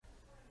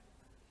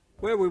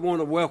Well, we want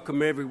to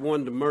welcome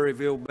everyone to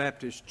Murrayville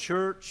Baptist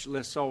Church.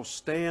 Let's all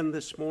stand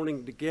this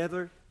morning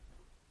together.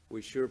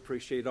 We sure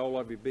appreciate all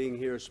of you being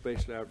here,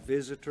 especially our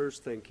visitors.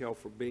 Thank y'all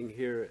for being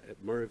here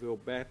at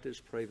Murrayville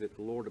Baptist. Pray that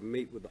the Lord will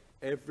meet with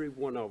every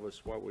one of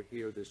us while we're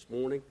here this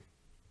morning.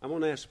 I'm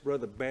going to ask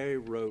Brother Barry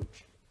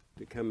Roach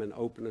to come and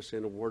open us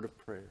in a word of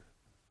prayer.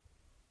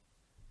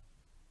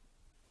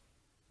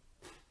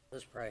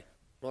 Let's pray.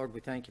 Lord, we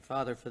thank you,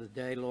 Father, for the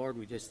day. Lord,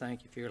 we just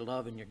thank you for your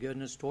love and your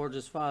goodness towards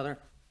us, Father.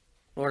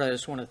 Lord, I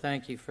just want to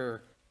thank you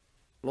for,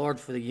 Lord,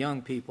 for the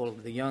young people,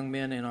 the young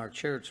men in our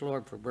church,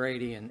 Lord, for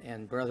Brady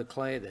and Brother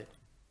Clay, that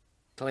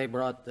Clay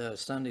brought the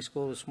Sunday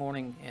school this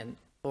morning. And,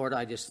 Lord,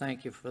 I just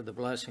thank you for the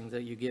blessings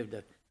that you give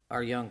to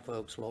our young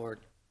folks, Lord.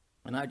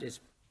 And I just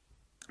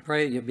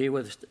pray that you'll be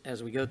with us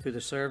as we go through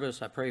the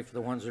service. I pray for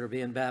the ones that are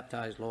being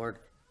baptized, Lord.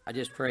 I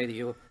just pray that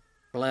you'll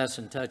bless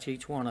and touch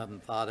each one of them,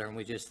 Father. And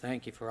we just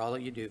thank you for all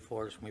that you do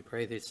for us. And we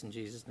pray this in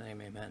Jesus'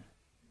 name, amen.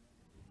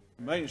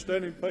 Main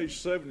standing, page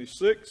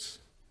 76.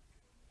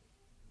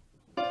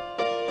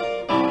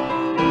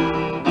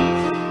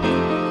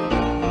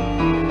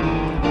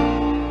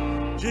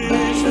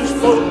 Jesus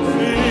spoke to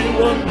me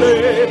one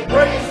day,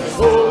 praise his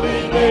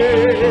holy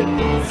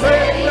name.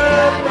 Say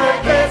that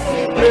my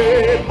blessing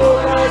paid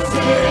for my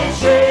sin and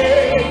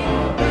shame.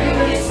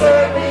 Really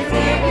serve me,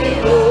 feed me,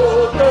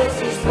 Lord, thus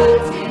he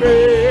spoke to me.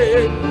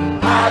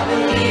 I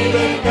believe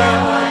and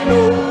now I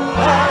know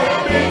I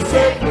have been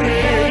set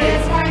free.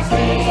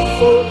 Jesus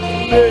spoke to me,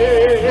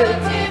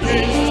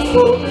 Jesus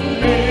spoke to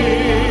me.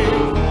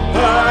 I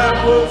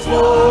was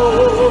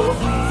lost,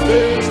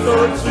 things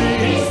don't see,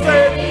 he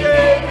said he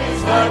gave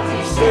his life to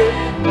set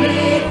me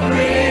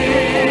free.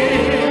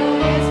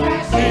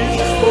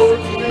 Jesus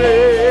spoke to me,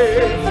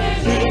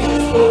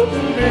 Jesus spoke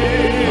to me.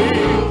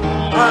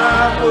 I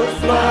was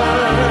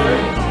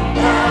blind,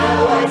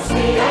 now I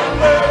see, I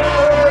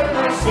heard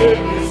my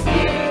Savior's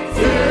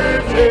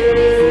today.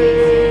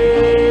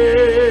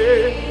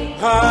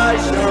 I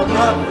shall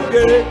not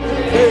forget the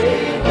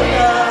day when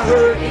I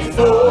heard his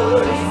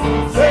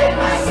voice. Say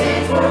my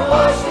sins were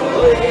washed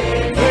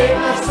away, made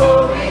my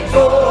soul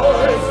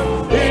rejoice.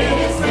 In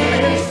his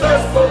finished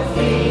just for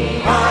me,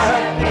 I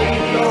have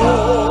made it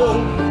all.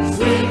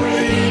 Sweet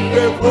relief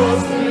it was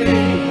to me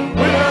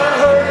when I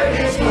heard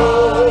his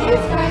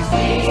voice.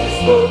 Jesus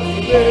spoke to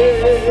me,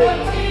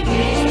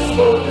 Jesus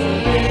spoke to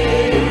me.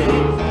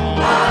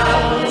 I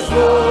was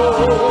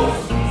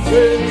lost,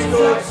 sin's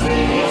Lord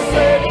see, he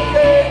said he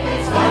gave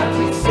his life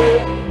to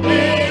set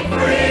me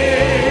free.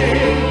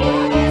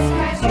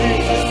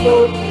 Jesus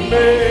spoke to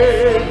me,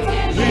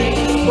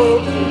 Jesus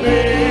spoke to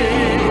me.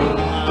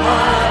 I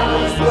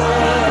was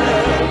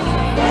blind,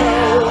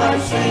 now I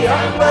see,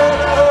 I'm glad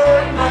I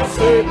heard my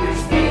Savior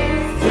speak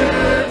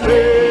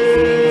today.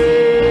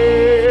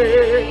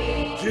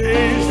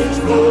 Jesus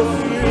spoke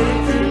to you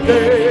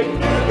today,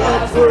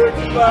 God's word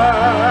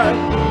divine.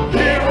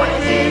 Hear what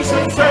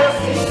Jesus has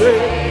to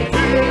say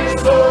to your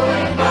soul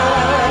and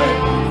mind.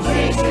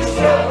 Jesus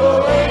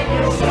struggle in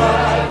your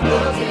side,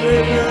 look to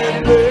him and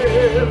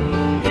live.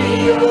 He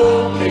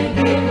alone can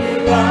give you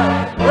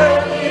life,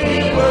 where he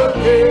will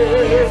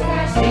give.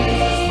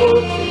 Jesus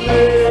spoke to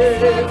me,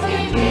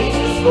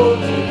 Jesus spoke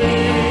to me.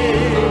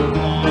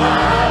 I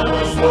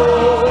was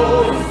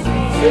lost,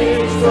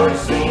 things don't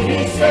see, he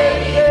said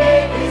he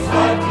gave his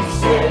life to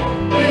set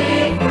me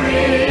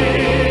free.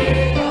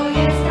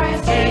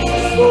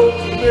 Jesus spoke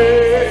to me,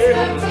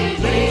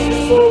 Jesus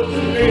spoke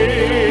to me.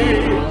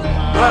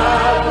 I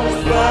was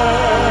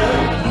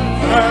blind,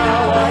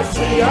 now I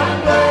see, I'm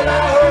glad I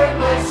heard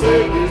my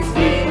Savior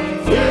speak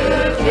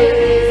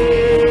today.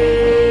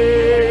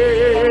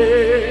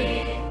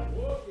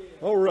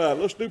 All right,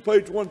 let's do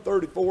page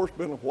 134. It's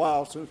been a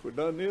while since we've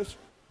done this.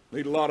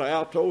 Need a lot of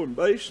alto and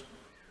bass.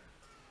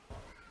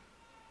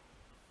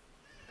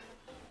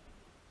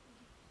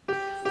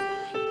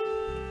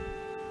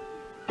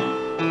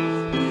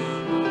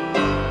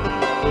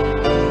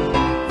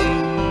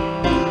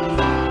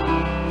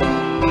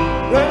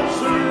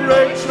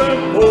 Resurrection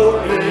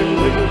morning,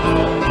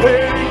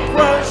 pain,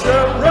 crush,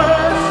 and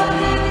rush.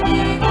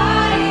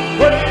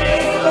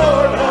 Praise the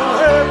Lord, how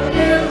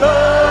heavenly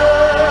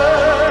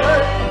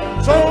light.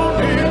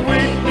 Sown in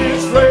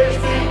weakness,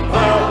 raised in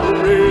power,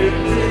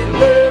 into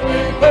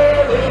living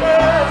paradise.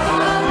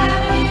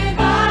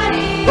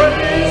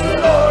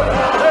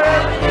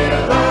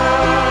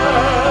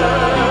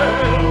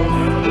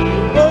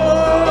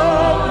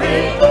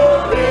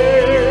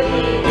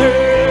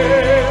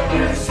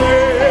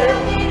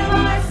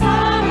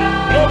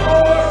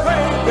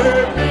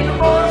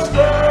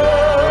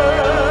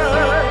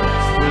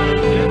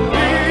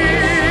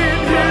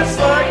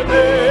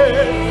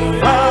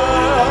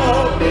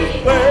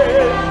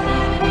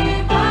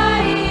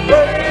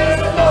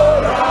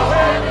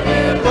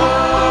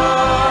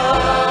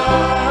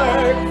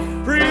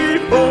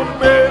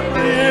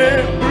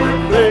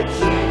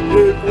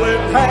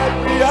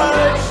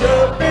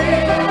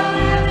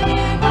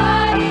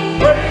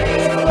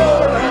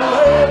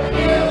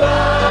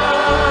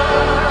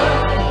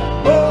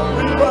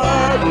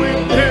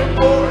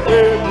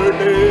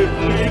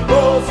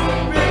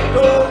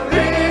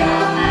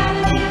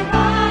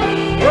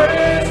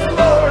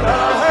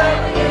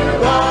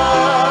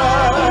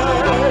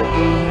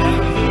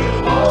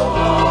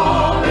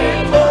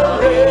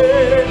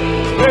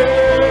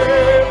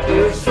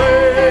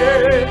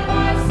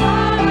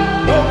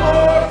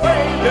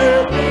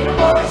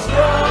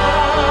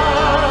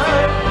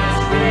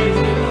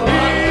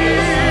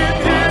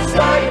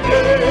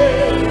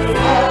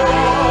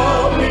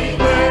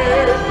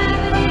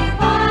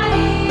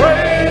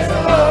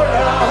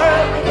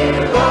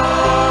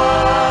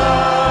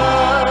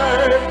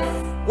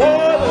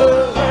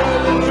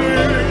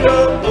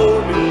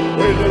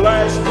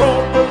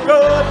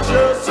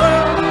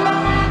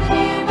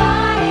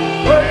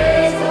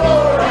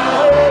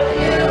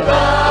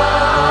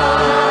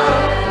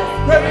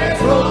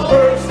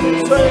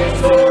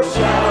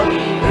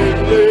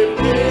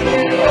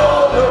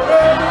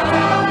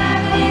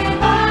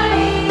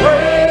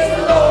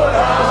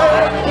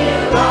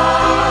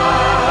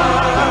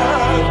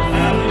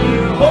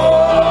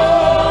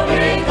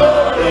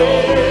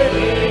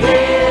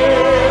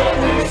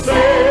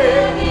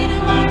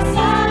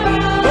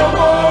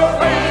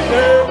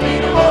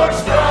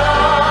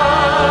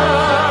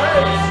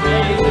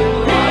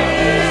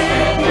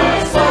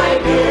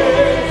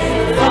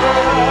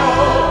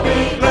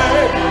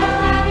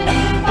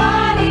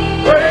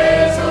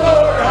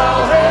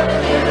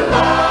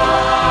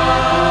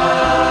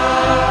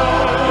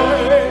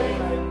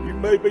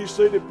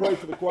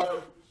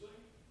 choir.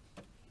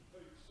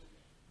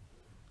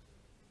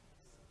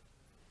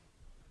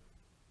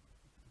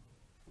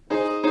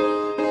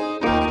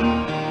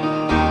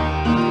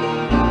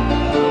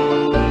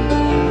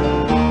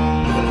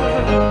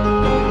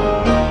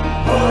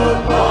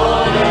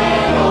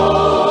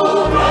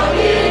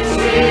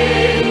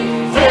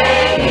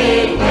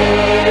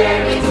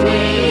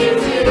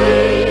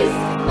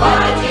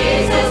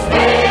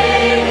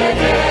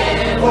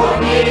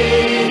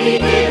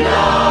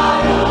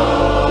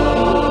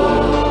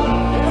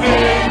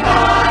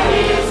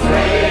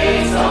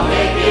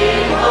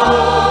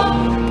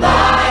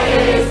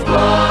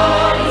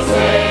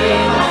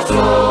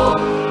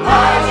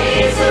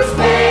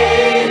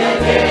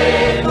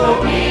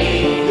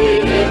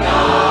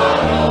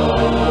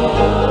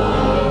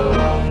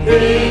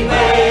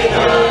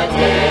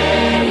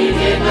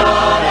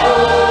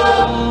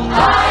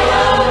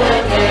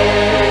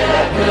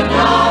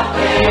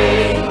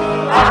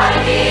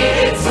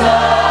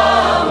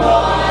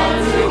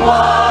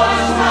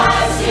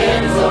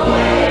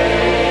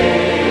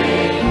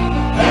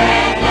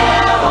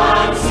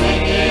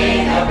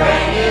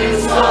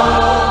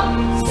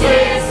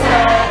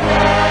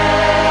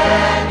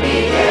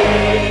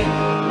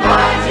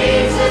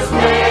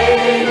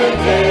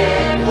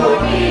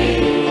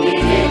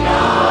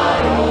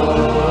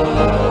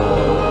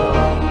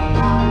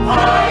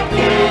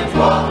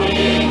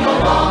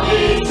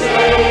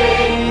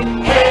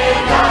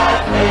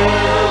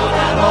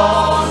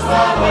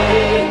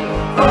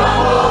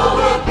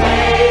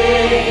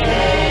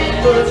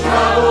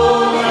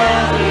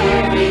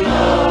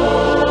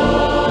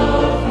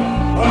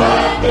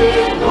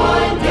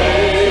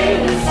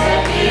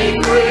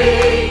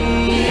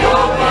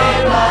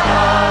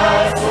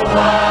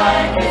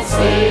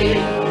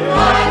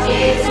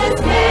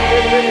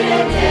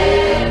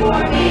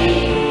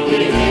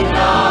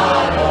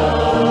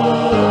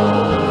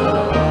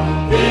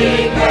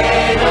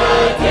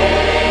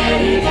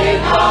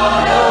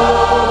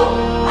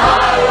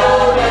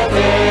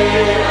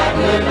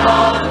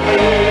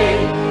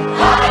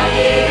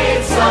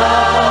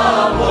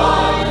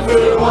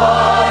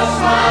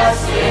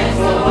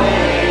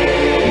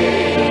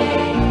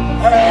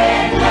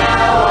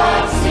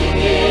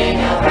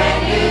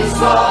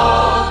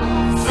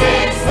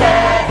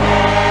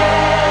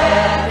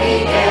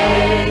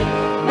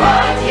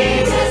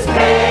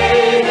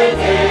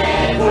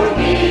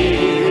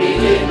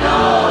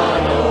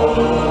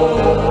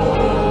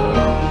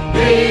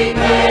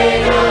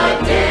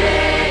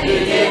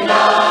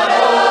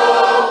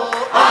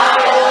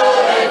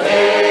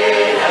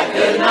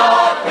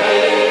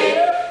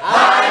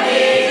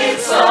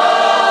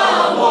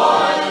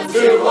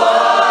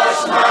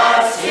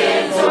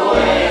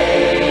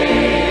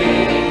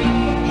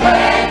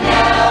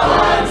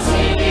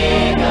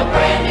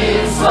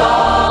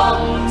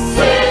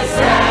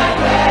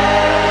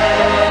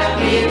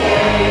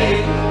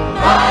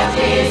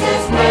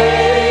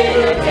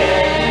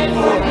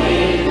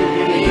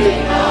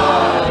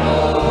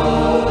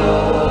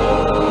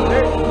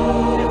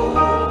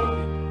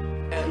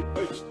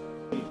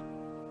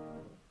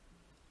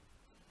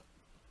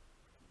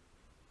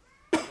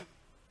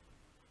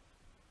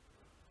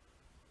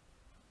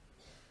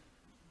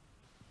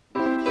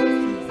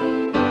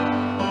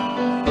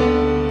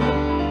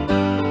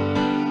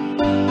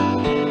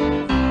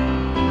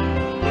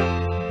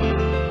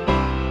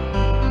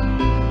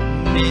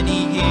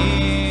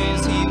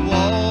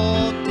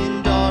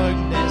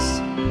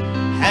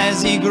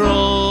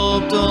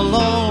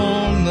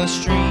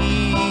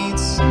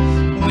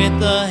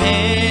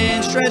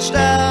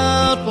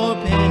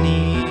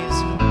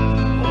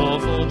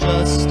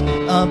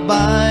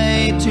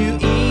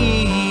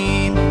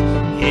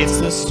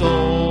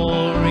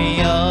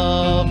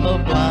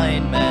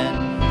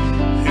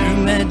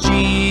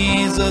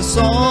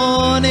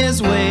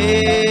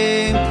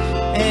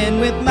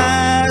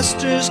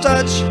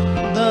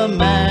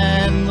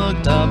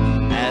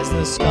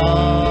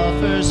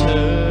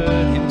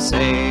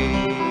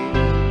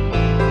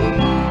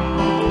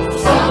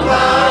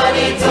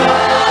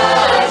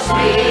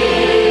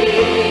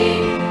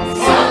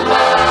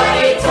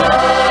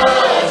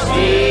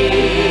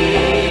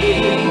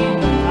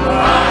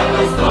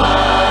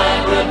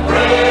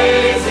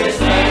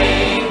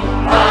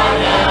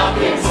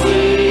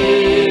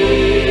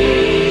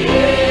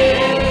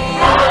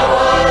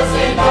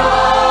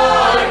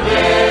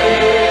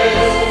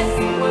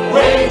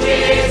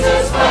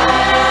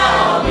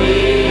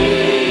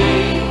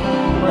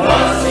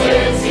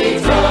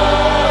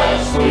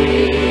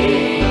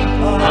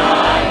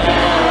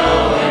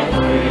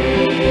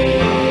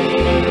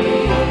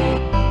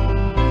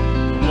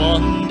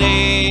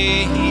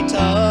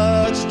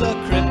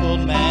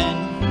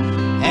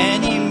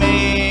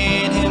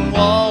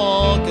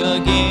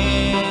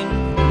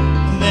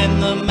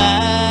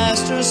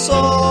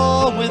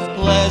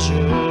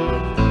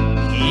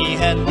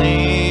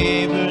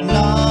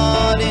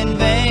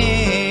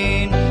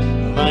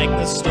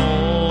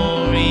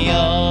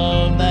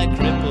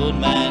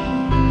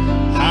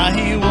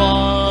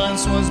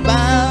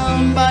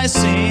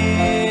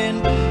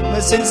 sin, but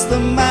But since the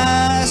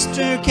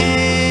Master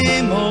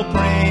came, oh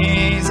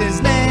praise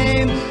His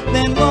name,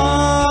 then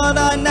what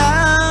I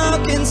now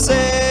can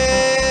say.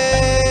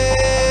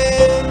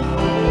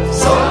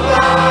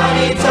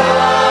 Somebody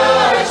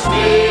touch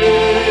me.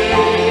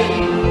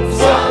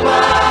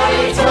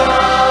 Somebody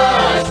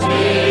touch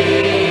me.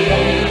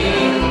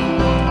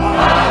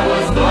 I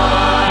was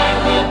blind,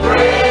 but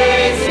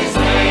praise His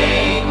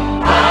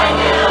name, I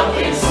now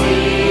can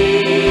see.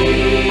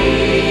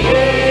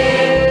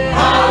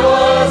 I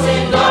was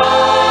in darkness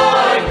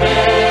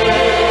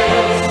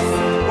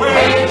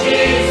when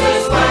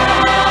Jesus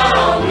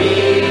found me.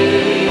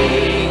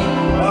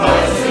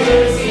 But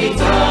since He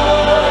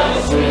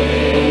touched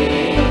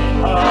me,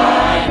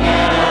 I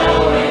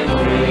now am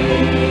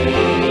free.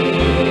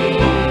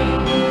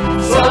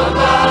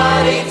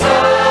 Somebody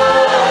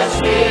touch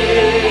me.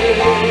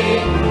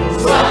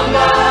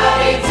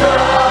 Somebody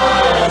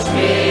touch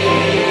me.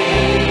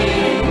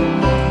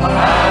 I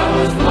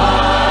was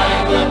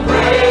blind, but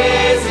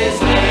praise His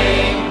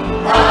name,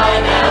 I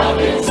now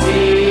can see.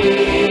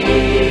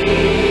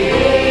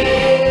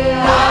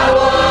 I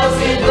was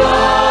in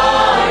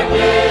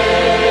darkness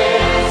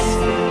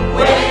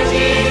when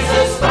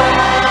Jesus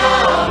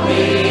found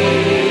me,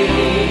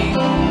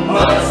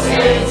 but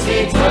since He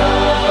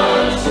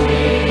touched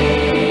me,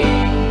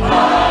 I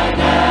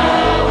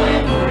now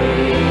am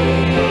free.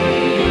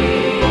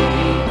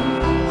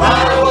 I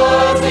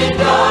was in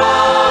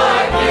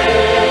darkness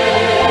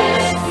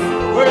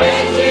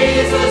when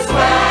Jesus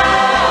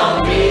found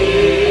me,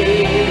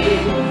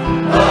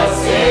 but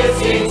since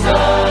He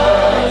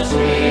touched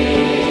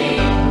me,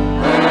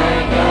 I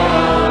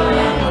now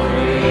am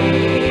free.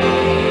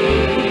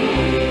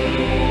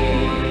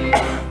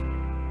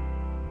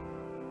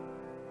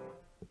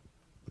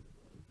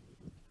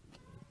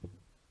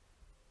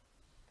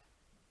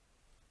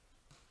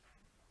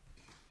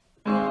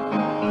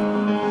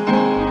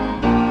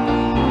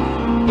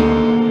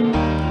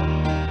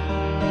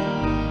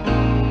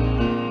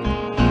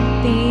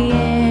 The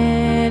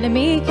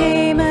enemy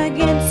came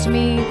against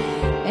me,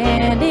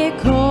 and it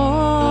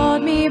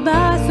caught me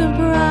by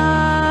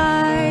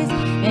surprise,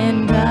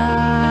 and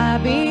I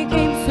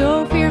became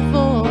so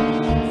fearful,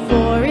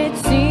 for it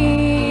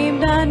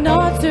seemed I'd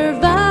not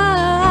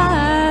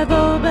survive.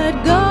 Oh,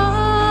 but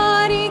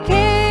God, He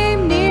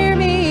came near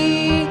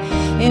me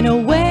in a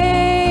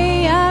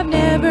way I've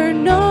never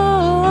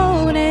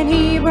known, and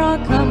He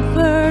brought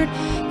comfort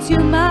to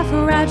my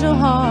fragile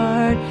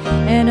heart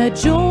and a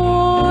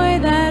joy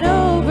that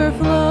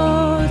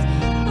overflows.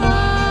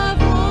 I've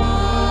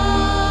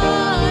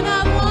won,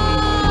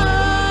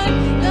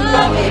 the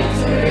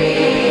victory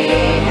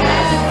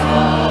has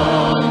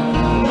come.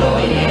 Though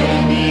the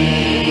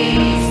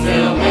enemy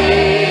still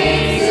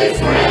makes His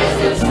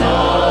presence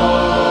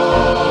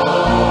known,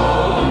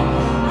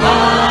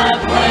 I'm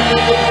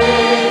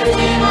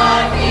planting my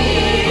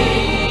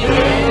feet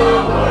in the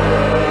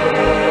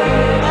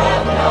Word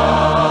of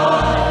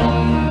God.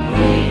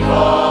 We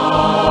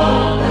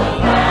call the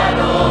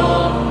battle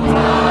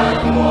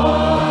I've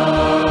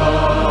won.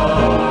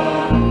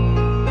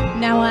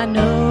 Now I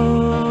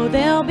know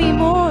there'll be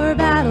more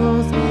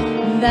battles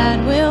that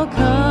will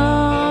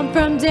come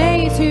from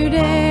day to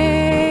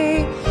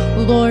day.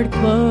 Lord,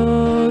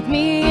 clothe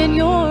me in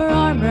your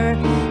armor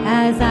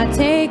as I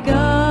take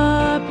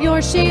up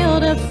your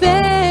shield of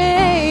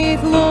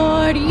faith.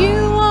 Lord, you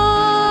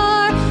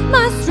are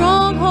my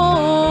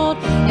stronghold,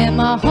 and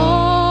my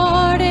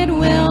heart it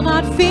will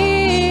not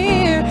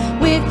fear.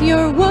 With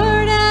your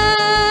word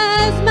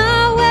as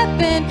my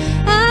weapon,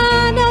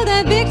 I know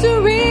that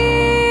victory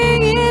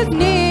is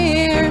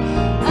near.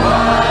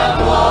 I've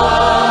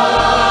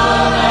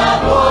won,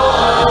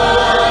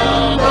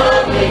 the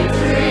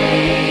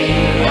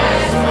victory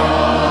has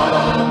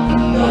come.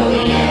 Though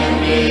the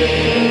enemy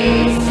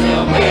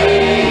still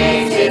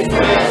makes His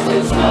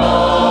presence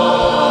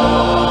known,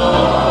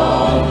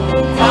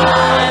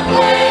 I'm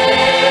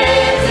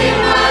planting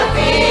my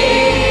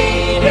feet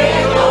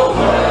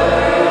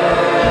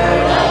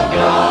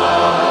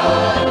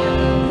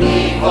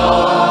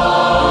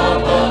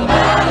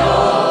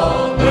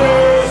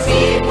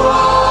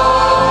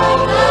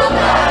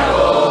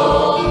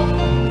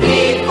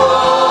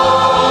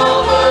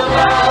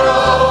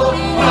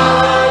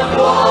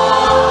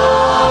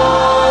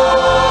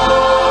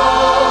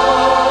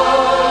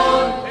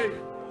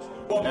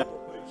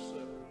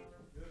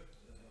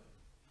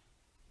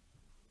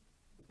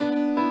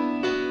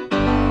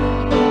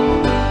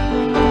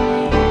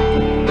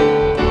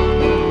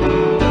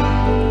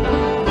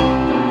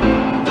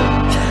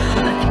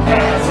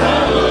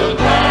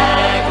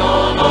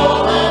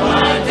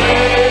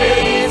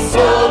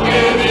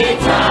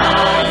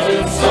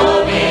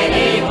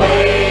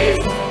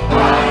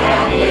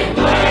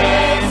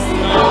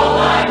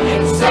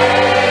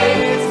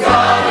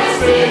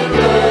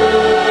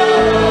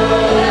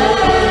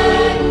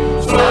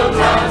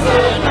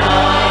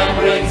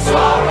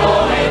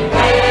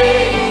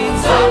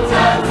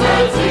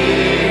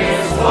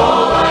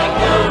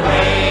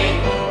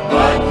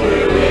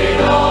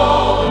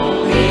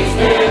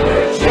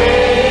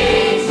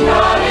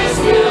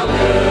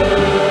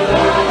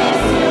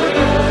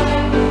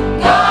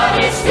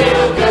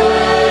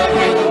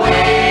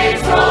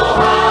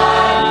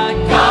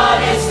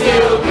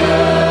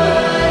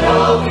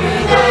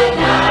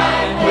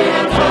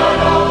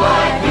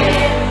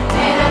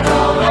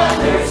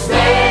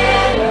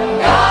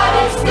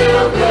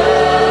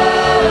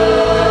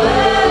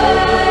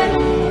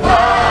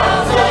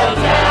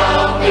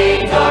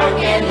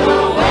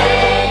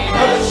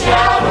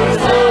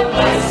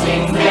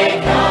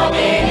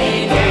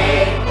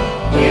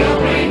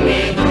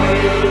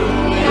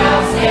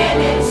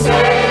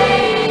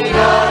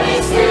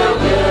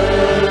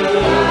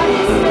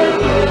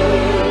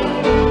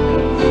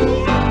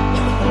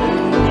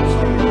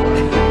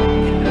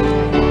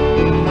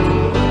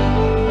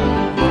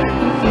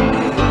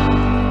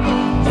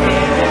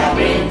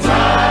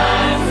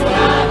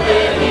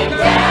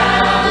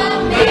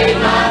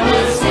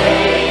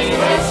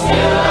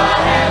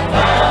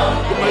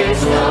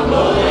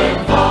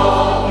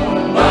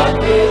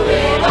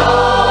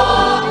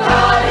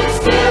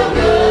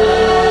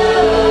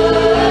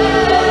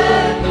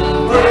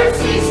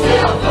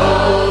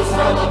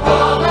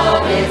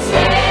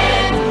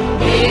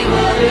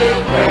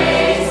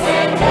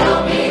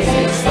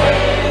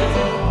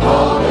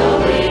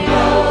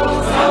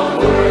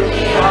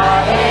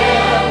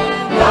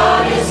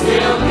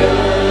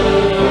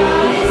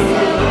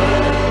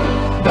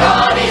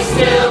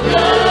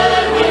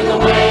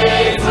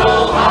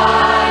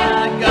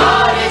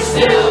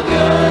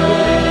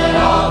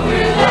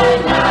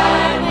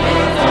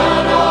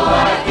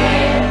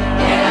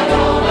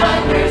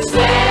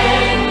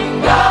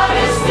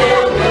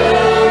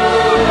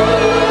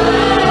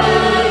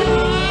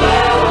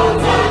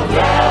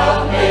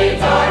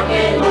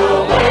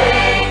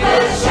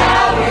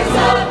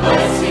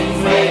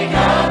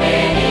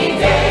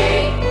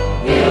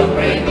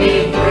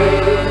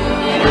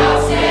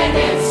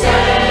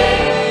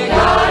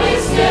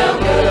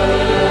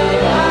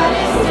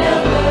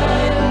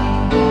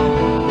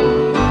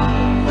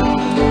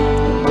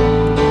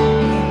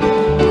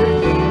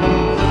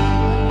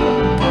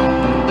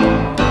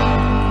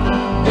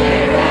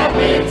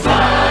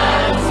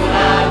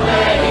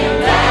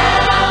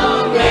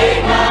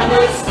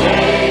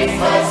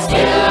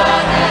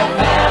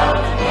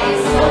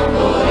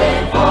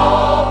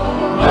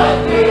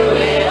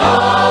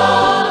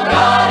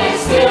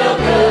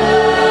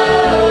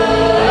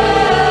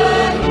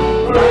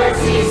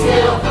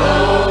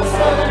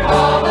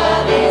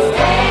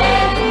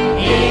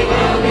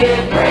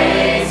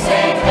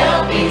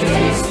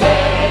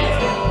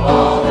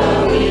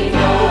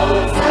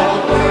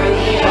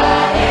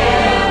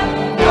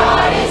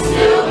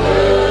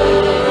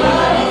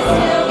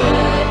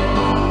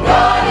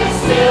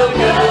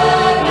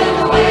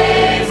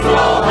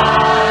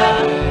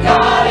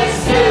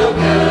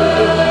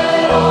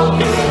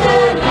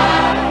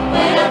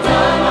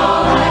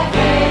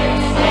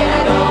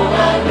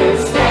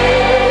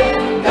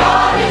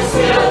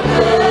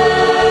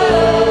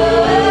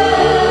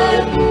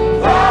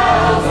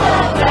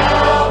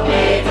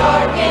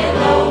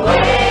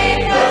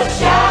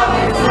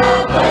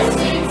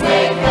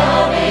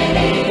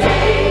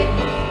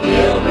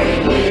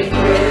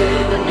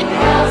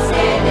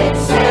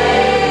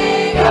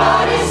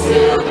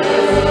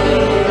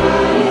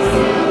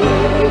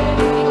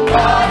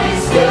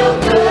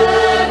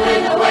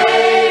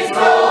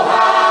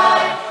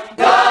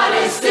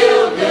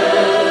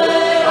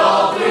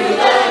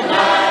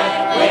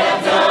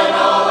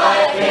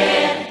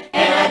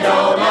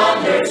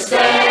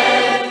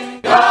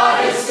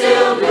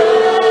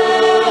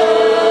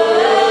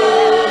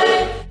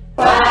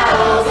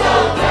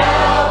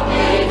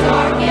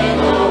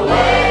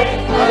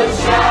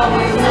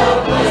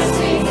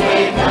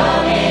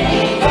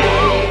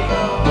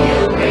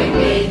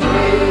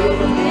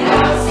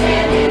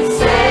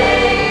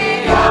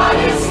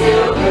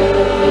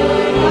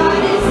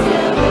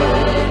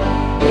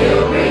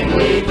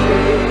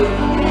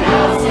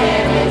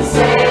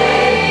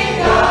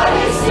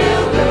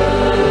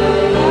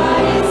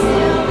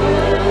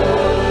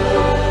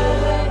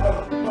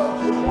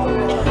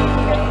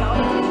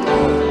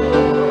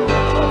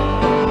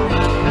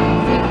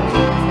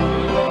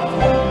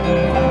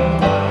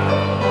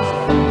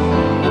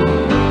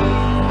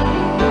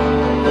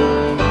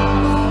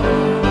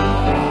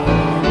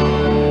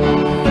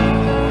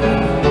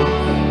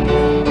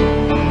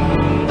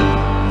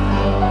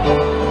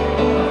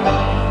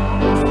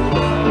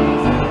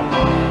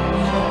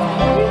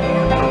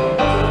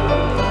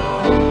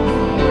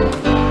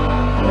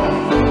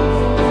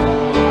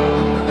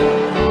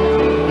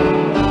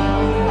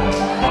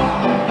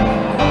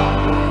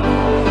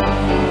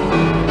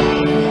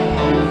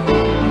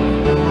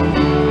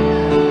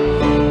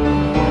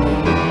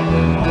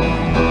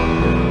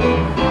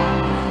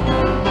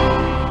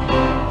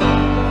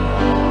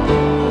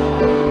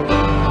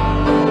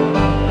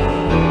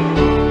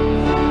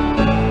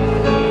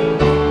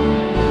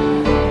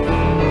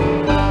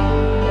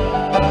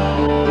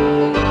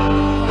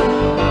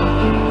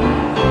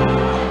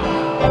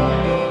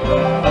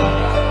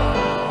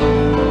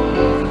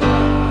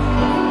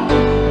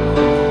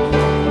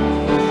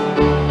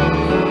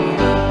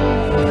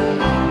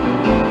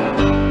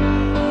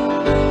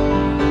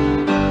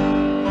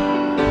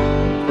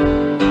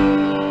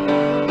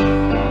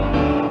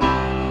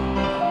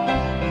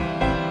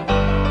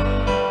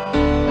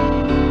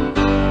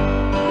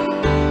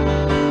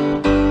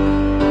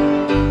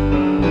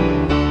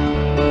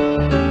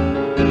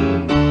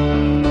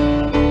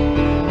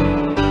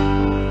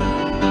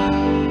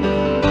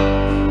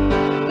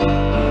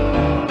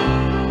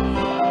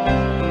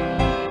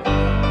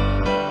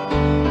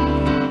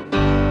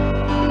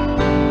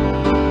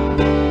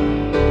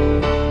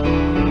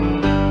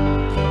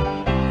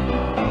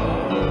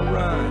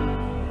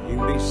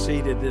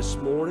this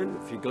morning.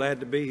 If you're glad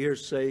to be here,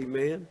 say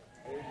amen.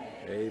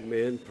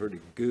 Amen. Pretty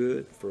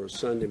good for a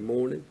Sunday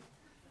morning.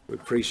 We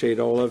appreciate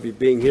all of you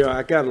being here.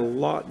 I got a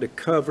lot to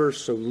cover,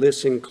 so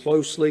listen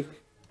closely.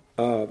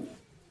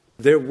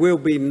 There will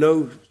be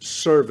no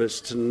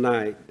service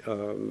tonight.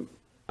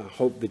 I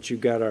hope that you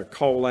got our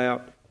call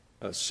out.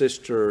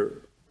 Sister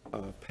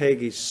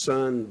Peggy's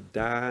son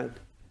died,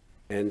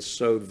 and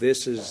so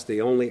this is the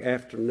only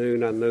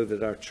afternoon I know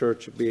that our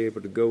church will be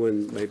able to go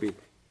and maybe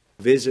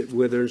visit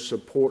with her and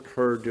support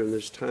her during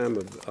this time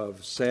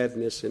of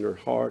sadness in her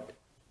heart.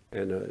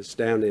 And it's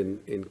down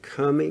in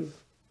Cumming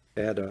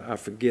at, I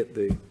forget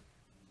the,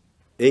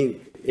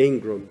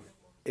 Ingram,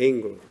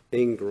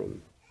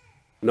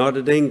 not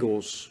at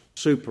Ingles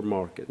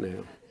Supermarket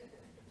now,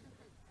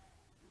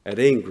 at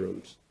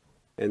Ingram's.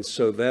 And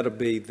so that'll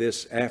be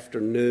this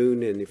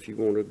afternoon, and if you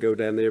want to go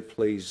down there,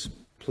 please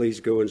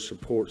go and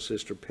support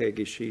Sister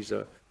Peggy.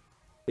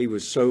 He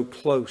was so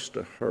close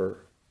to her.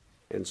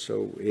 And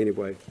so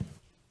anyway,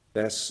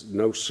 that's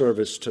no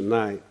service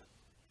tonight.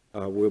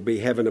 We'll be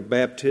having a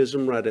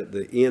baptism right at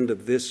the end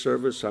of this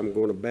service. I'm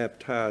going to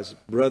baptize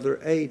Brother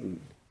Aiden.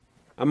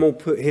 I'm going to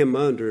put him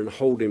under and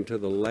hold him to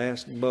the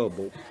last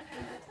bubble.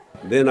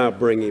 Then I'll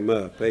bring him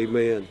up.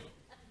 Amen.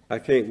 I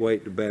can't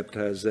wait to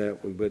baptize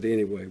that one. But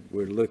anyway,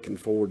 we're looking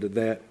forward to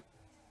that.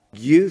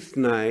 Youth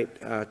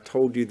night, I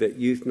told you that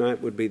youth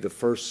night would be the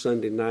first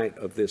Sunday night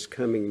of this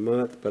coming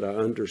month, but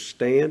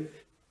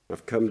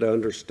I've come to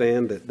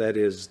understand that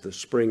is the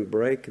spring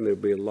break, and there'll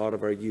be a lot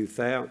of our youth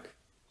out.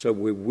 So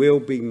we will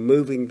be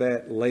moving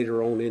that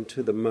later on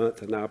into the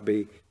month, and I'll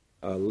be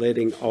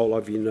letting all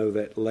of you know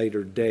that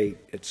later date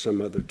at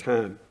some other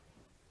time.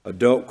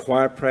 Adult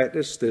choir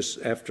practice this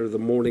after the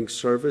morning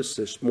service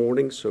this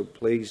morning, so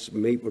please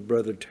meet with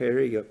Brother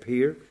Terry up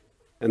here.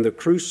 And the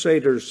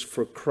Crusaders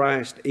for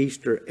Christ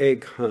Easter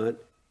egg hunt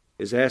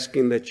is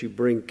asking that you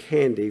bring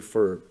candy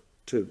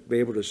to be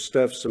able to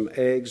stuff some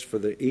eggs for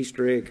the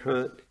Easter egg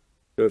hunt.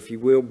 So if you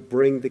will,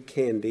 bring the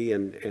candy.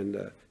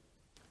 And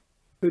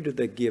who did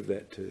they give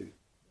that to?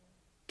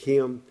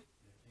 Kim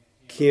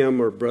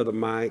or Brother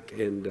Mike.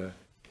 And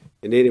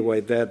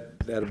anyway,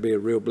 that'll be a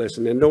real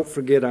blessing. And don't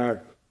forget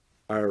our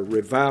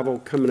revival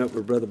coming up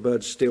with Brother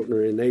Bud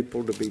Stiltner in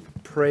April, to be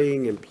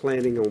praying and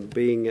planning on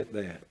being at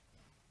that.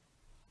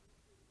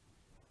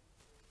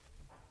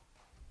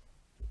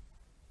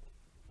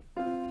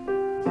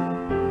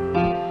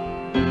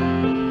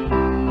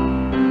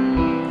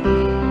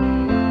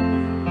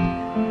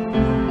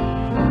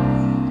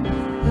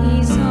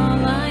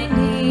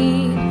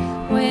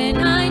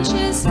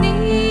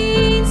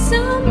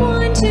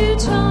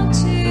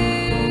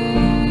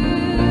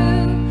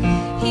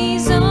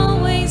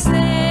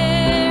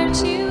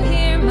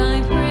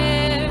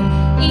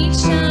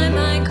 Time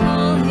I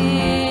call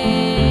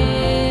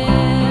him.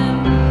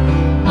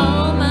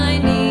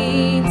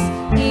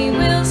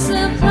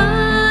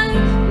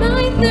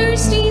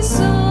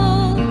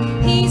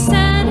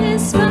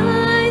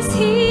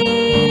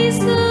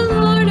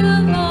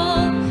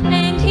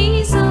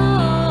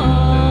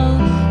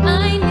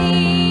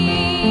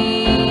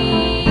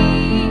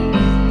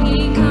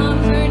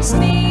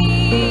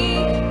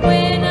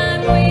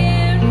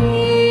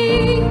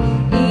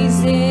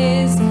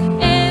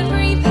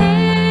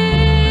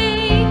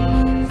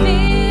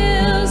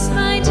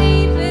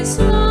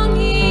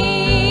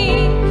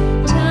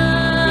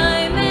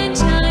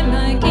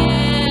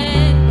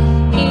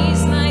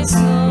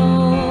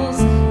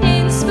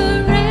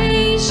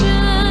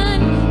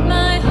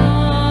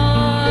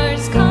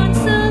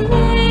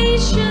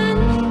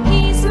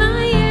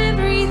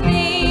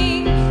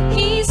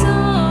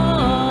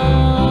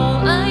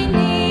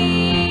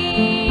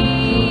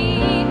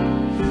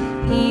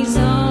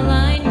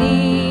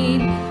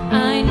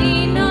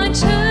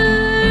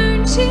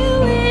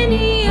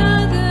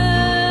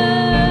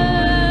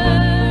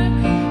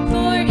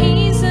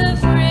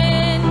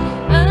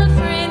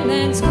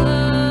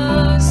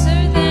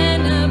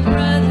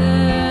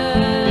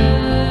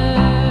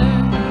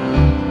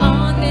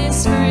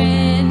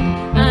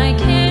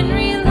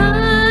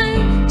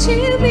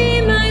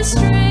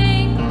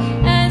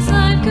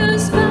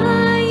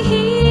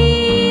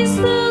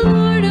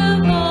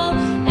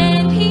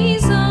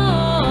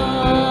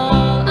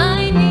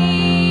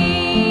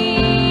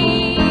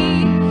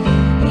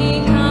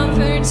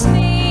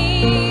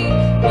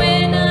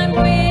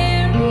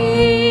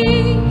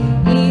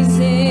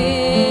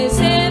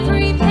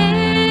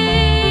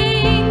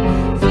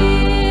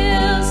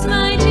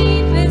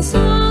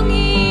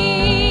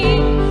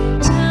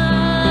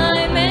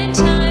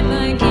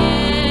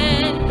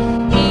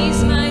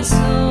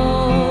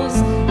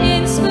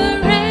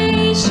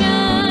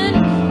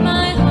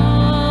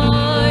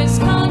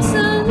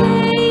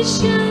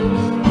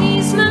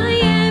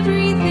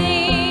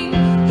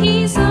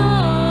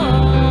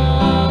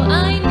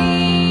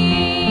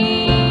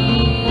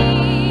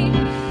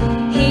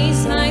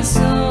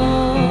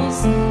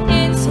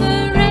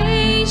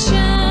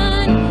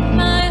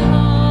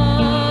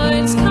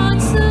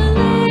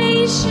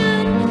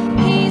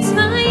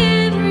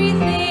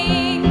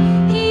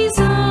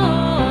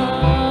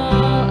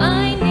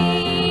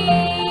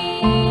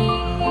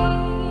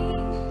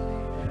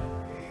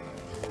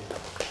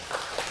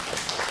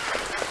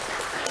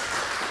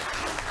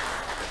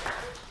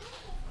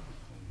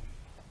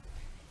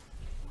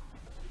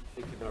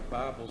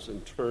 Bibles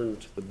and turn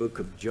to the book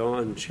of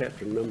John,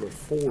 chapter number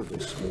 4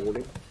 this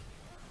morning.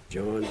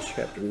 John,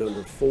 chapter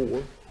number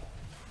 4.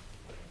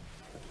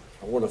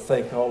 I want to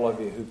thank all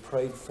of you who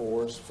prayed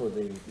for us for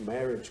the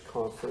marriage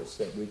conference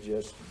that we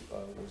just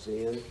was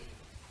in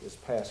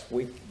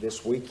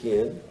this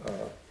weekend.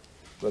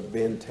 But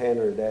Ben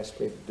Tanner had asked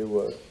me to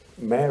do a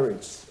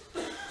marriage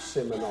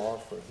seminar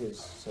for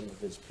some of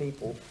his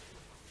people.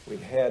 We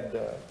had,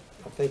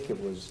 I think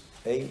it was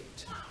 8.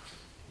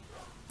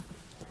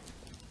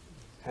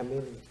 How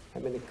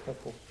many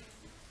couples?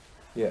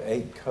 Yeah,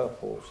 8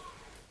 couples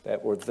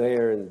that were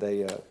there, and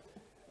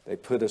they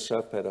put us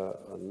up at a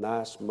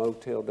nice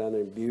motel down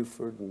in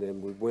Beaufort, and then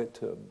we went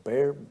to a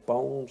Bare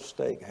Bones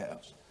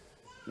Steakhouse.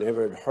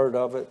 Never had heard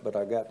of it, but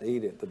I got to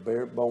eat at the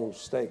Bare Bones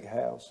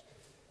Steakhouse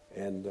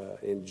and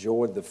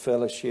enjoyed the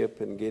fellowship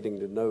and getting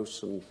to know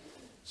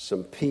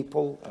some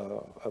people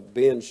of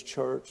Ben's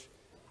church.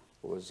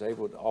 Was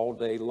able to all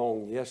day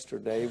long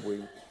yesterday.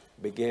 We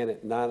began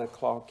at 9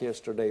 o'clock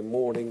yesterday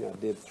morning. I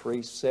did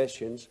 3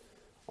 sessions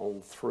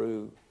around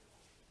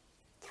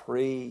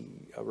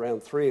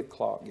 3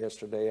 o'clock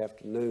yesterday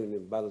afternoon.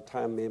 And by the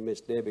time me and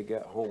Miss Debbie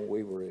got home,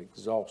 we were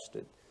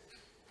exhausted.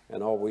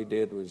 And all we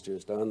did was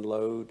just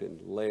unload and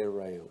lay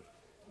around.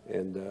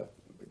 And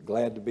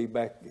glad to be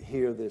back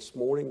here this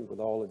morning with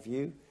all of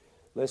you.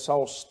 Let's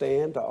all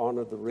stand to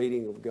honor the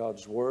reading of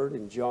God's Word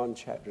in John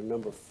chapter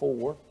number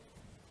 4.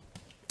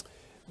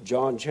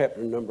 John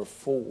chapter number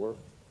 4.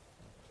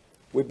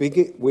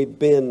 We've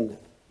been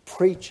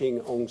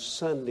preaching on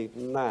Sunday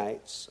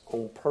nights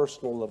on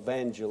personal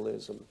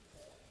evangelism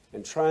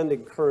and trying to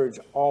encourage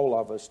all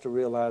of us to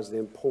realize the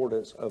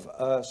importance of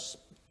us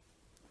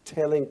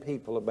telling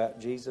people about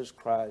Jesus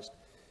Christ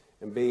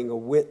and being a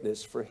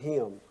witness for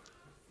Him.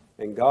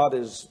 And God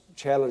has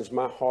challenged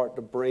my heart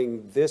to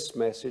bring this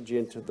message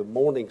into the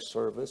morning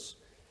service.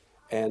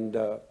 And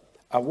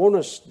I want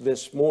us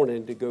this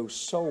morning to go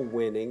soul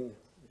winning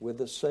with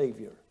the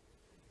Savior.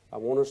 I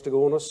want us to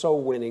go on a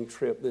soul winning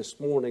trip this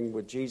morning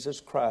with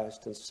Jesus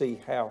Christ and see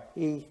how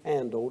He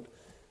handled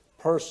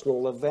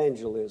personal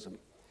evangelism.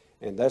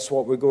 And that's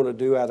what we're going to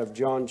do out of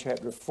John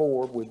chapter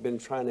 4. We've been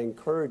trying to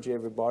encourage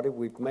everybody.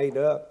 We've made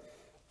up.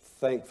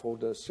 Thankful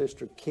to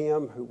Sister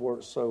Kim, who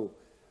worked so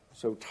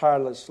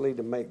tirelessly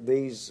to make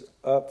these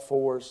up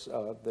for us.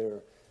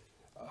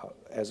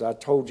 As I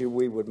told you,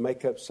 we would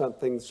make up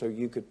something so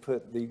you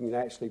can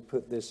actually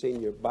put this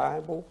in your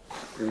Bible,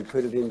 and you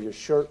put it in your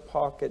shirt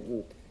pocket,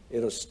 and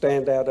it'll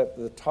stand out up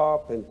to the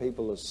top, and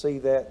people will see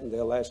that, and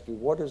they'll ask you,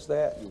 what is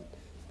that? And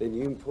then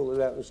you can pull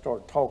it out and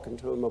start talking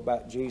to them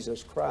about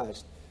Jesus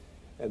Christ.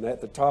 And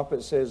at the top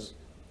it says,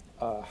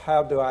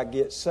 how do I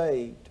get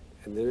saved?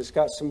 And then it's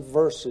got some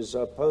verses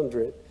up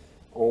under it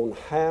on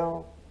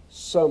how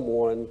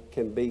someone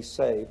can be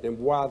saved and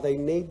why they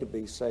need to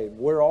be saved.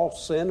 We're all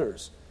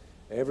sinners,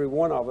 every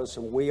one of us,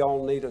 and we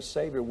all need a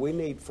Savior. We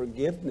need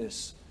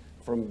forgiveness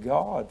from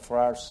God for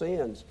our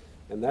sins.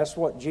 And that's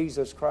what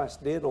Jesus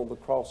Christ did on the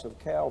cross of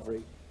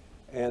Calvary.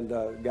 And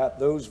got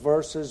those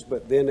verses,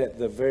 but then at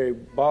the very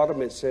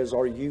bottom it says,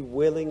 are you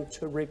willing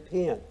to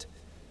repent?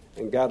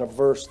 And got a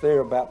verse there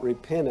about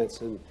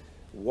repentance. And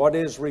what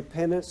is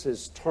repentance?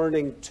 Is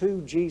turning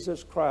to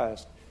Jesus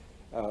Christ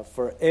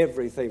for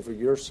everything, for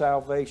your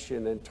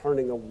salvation, and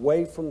turning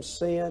away from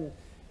sin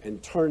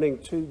and turning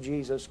to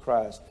Jesus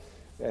Christ.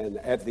 And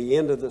at the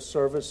end of the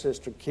service,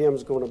 Sister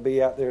Kim's going to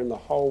be out there in the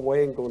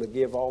hallway and going to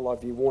give all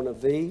of you one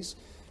of these.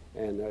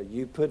 And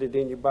you put it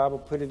in your Bible,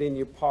 put it in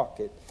your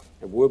pocket,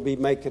 and we'll be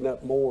making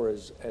up more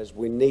as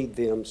we need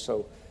them.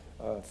 So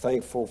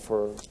thankful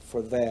for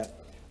that.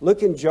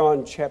 Look in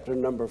John chapter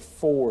number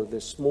 4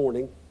 this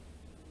morning.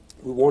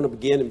 We want to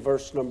begin in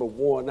verse number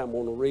 1. I'm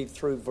going to read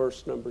through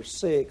verse number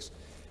 6.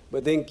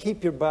 But then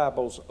keep your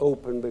Bibles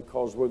open,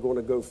 because we're going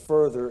to go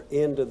further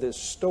into this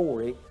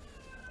story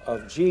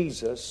of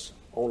Jesus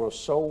on a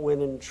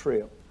soul-winning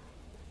trip.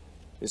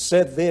 It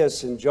said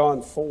this in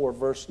John 4,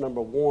 verse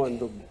number 1.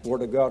 The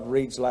Word of God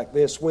reads like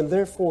this. When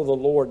therefore the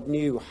Lord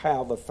knew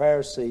how the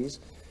Pharisees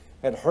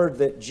had heard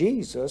that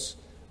Jesus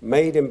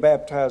made and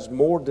baptized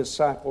more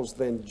disciples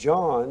than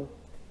John,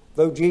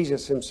 though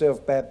Jesus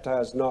himself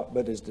baptized not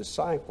but his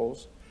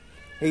disciples,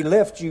 he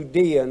left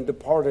Judea and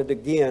departed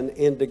again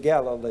into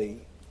Galilee.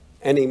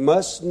 And he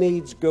must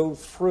needs go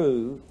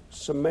through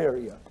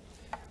Samaria.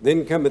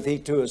 Then cometh he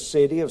to a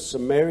city of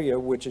Samaria,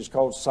 which is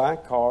called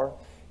Sychar,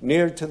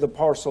 near to the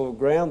parcel of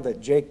ground that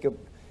Jacob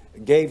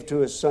gave to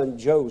his son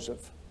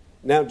Joseph.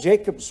 Now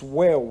Jacob's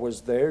well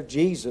was there.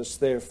 Jesus,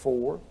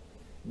 therefore,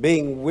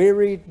 being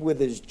wearied with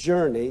his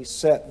journey,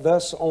 sat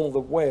thus on the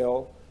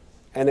well,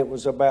 and it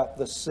was about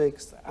the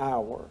 6th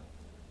hour.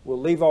 We'll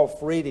leave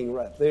off reading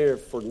right there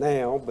for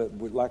now, but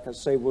like I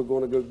say, we're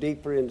going to go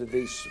deeper into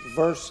these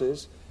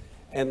verses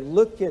and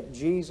look at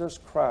Jesus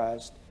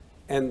Christ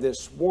and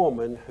this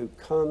woman who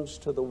comes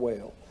to the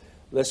well.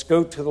 Let's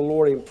go to the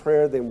Lord in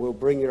prayer, then we'll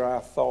bring you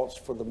our thoughts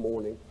for the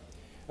morning.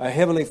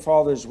 Heavenly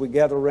Father, as we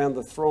gather around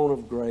the throne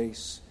of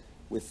grace,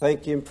 we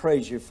thank you and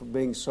praise you for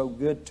being so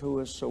good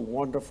to us, so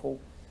wonderful.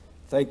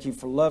 Thank you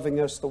for loving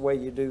us the way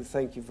you do.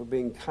 Thank you for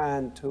being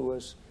kind to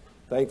us.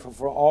 Thankful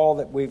for all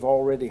that we've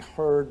already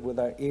heard with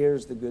our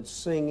ears, the good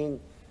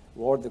singing.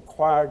 Lord, the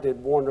choir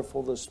did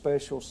wonderful, the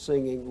special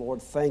singing. Lord,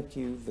 thank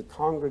you. The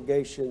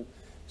congregation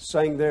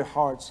sang their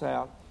hearts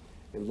out.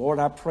 And Lord,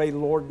 I pray,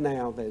 Lord,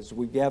 now that as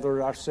we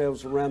gather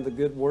ourselves around the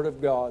good Word of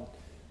God,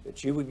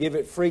 that you would give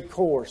it free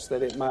course,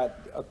 that it might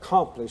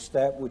accomplish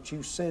that which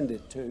you send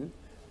it to.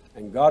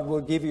 And God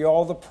will give you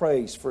all the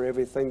praise for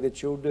everything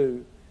that you'll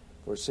do.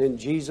 For it's in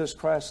Jesus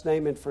Christ's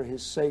name and for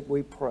His sake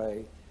we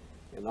pray.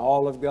 And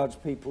all of God's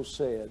people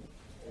said,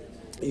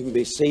 you can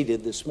be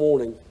seated this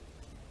morning.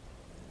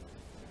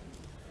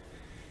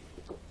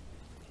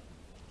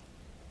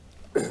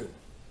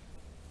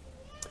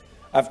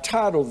 I've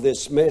titled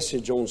this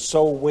message on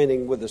soul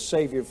winning with a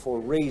Savior for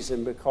a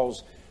reason,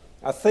 because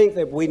I think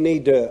that we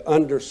need to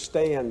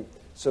understand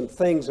some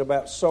things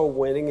about soul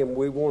winning, and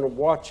we want to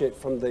watch it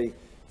from the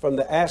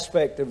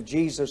aspect of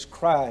Jesus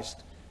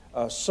Christ,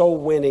 soul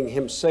winning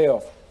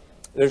Himself.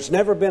 There's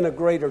never been a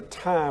greater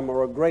time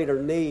or a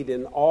greater need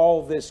in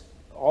all this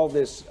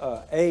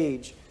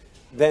age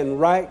than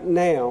right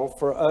now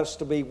for us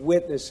to be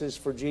witnesses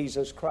for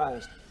Jesus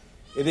Christ.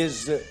 It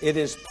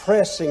is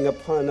pressing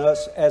upon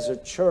us as a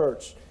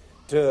church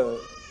to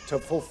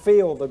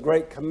fulfill the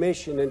Great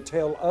Commission and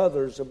tell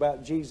others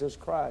about Jesus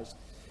Christ.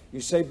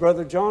 You say,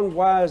 Brother John,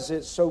 why is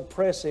it so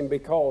pressing?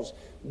 Because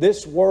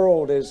this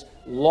world is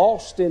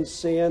lost in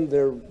sin.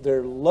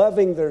 They're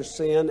loving their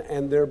sin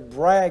and they're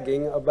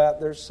bragging about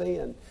their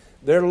sin.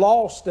 They're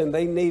lost and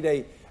they need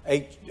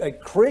a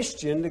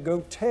Christian to go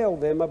tell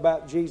them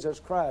about Jesus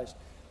Christ.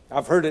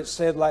 I've heard it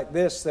said like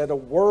this, that a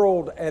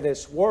world at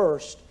its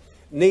worst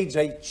needs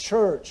a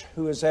church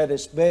who is at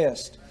its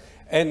best.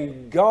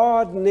 And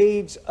God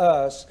needs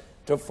us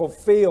to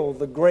fulfill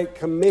the Great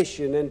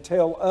Commission and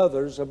tell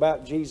others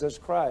about Jesus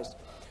Christ.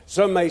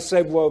 Some may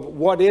say, well,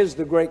 what is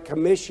the Great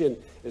Commission?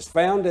 It's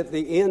found at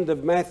the end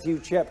of Matthew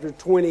chapter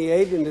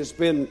 28 and has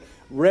been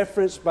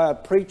referenced by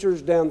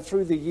preachers down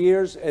through the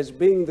years as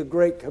being the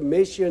Great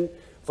Commission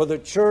for the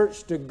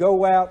church to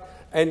go out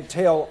and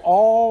tell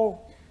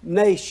all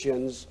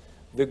nations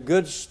the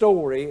good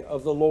story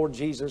of the Lord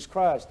Jesus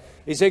Christ.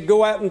 He said,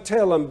 go out and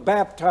tell them,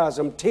 baptize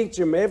them, teach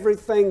them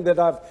everything that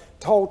I've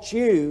taught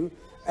you,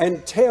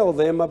 and tell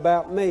them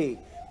about me.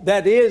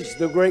 That is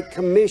the Great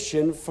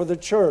Commission for the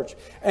church.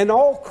 And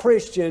all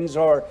Christians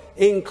are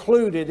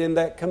included in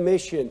that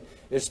commission.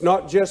 It's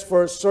not just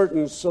for a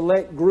certain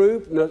select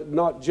group,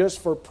 not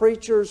just for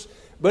preachers,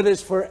 but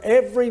it's for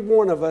every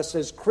one of us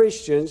as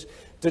Christians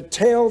to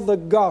tell the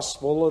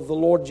gospel of the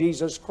Lord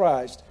Jesus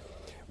Christ.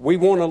 We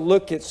want to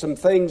look at some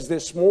things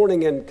this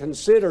morning and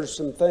consider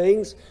some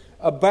things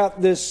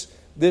about this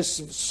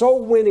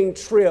soul-winning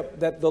trip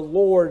that the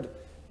Lord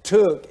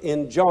took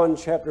in John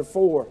chapter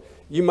 4.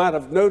 You might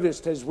have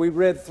noticed as we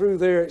read through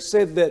there, it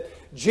said that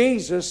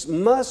Jesus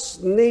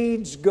must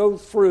needs go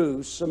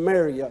through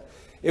Samaria.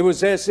 It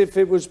was as if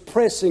it was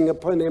pressing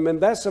upon Him, and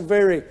that's a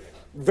very,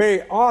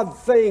 very odd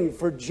thing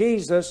for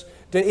Jesus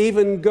to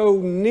even go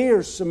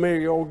near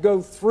Samaria or go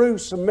through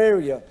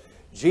Samaria.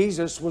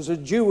 Jesus was a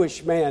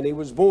Jewish man. He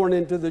was born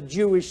into the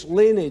Jewish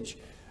lineage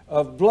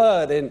of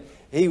blood, and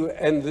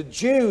the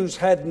Jews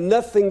had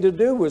nothing to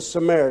do with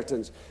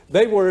Samaritans.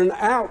 They were an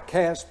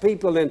outcast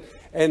people, and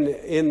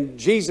in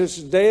Jesus'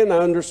 day, and I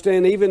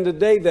understand even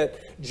today,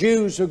 that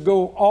Jews who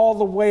go all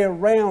the way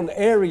around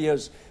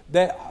areas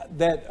that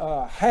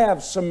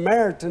have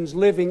Samaritans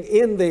living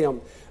in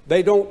them.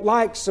 They don't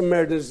like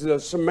Samaritans. The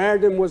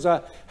Samaritan was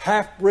a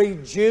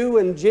half-breed Jew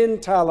and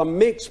Gentile, a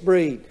mixed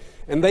breed.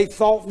 And they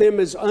thought them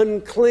as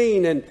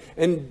unclean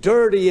and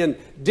dirty and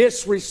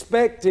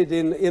disrespected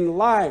in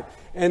life.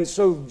 And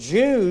so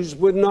Jews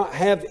would not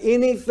have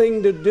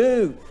anything to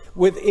do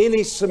with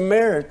any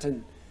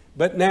Samaritan.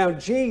 But now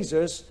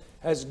Jesus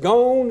has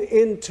gone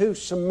into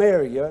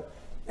Samaria,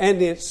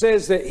 and it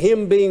says that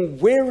Him being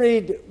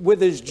wearied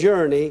with His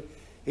journey,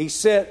 He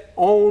sat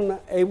on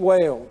a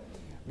well.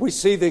 We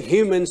see the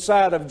human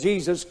side of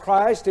Jesus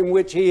Christ, in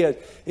which He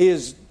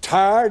is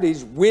tired,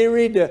 He's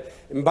wearied.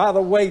 And by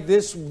the way,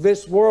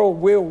 this world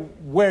will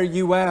wear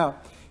you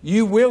out.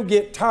 You will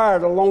get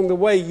tired along the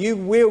way. You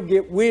will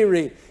get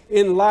weary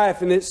in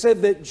life. And it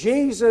said that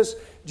Jesus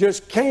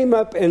just came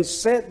up and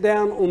sat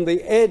down on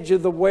the edge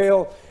of the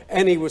well.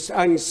 And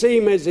I can see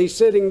Him as He's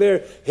sitting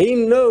there. He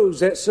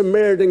knows that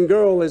Samaritan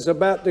girl is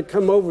about to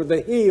come over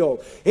the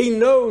hill. He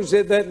knows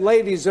that that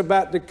lady's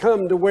about to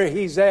come to where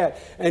He's at.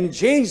 And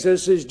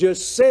Jesus is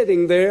just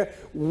sitting there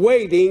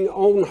waiting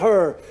on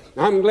her.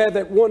 I'm glad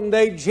that one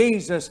day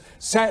Jesus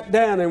sat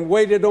down and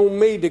waited on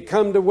me to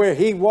come to where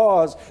He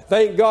was.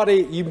 Thank God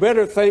you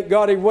better thank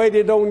God He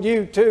waited on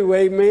you too.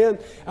 Amen.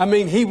 I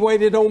mean, He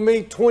waited on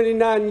me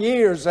 29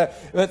 years.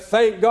 But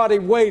thank God He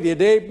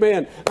waited.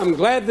 Amen. I'm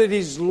glad that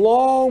He's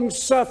long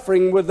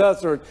suffering with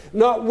us,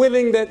 not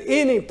willing that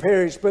any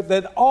perish, but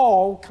that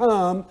all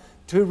come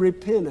to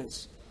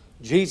repentance.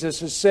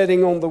 Jesus is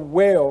sitting on the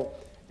well,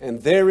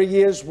 and there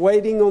He is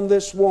waiting on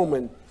this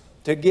woman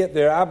to get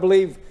there. I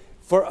believe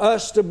for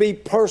us to be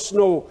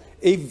personal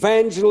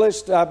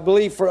evangelists, I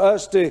believe for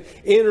us to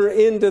enter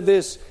into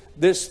this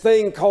this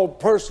thing called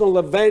personal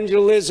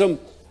evangelism,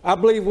 I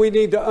believe we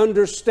need to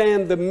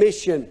understand the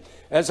mission.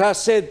 As I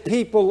said,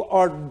 people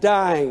are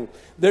dying.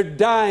 They're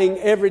dying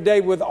every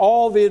day with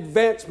all the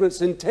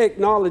advancements in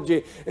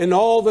technology and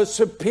all the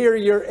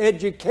superior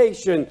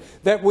education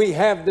that we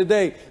have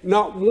today.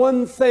 Not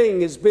one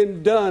thing has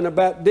been done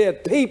about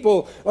death.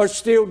 People are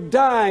still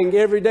dying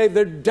every day.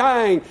 They're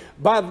dying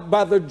by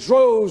the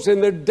droves,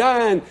 and they're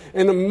dying,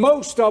 and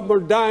most of them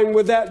are dying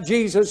without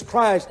Jesus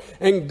Christ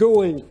and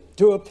going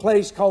to a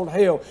place called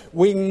hell.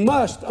 We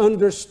must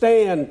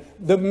understand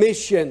the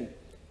mission.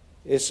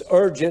 It's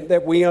urgent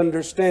that we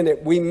understand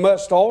it. We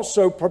must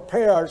also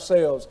prepare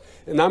ourselves.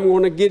 And I'm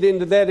going to get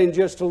into that in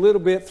just a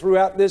little bit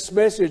throughout this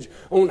message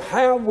on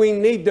how we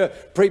need to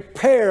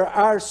prepare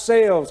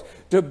ourselves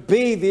to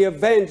be the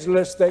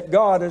evangelists that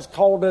God has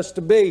called us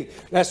to be.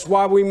 That's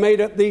why we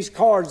made up these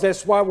cards.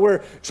 That's why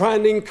we're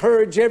trying to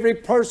encourage every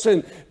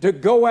person to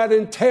go out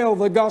and tell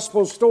the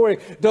gospel story,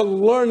 to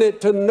learn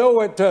it, to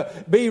know it, to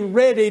be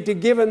ready to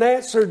give an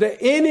answer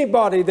to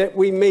anybody that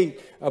we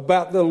meet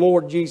about the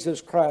Lord Jesus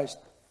Christ.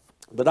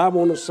 But I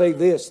want to say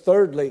this.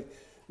 Thirdly,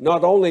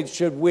 not only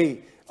should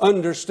we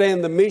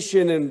understand the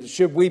mission and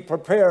should we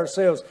prepare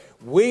ourselves,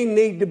 we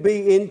need to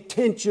be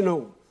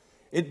intentional.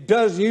 It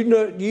does. You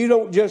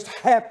don't just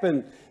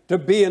happen to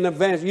be an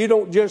evangelist. You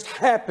don't just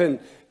happen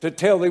to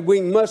tell them. We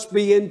must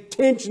be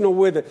intentional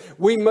with it.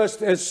 We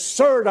must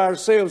assert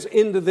ourselves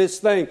into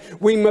this thing.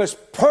 We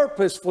must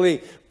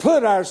purposefully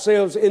put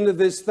ourselves into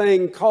this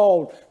thing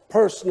called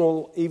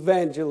personal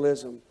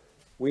evangelism.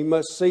 We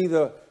must see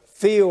the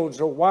fields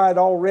are white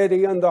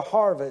already unto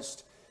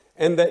harvest,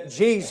 and that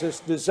Jesus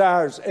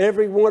desires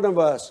every one of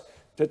us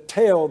to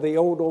tell the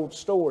old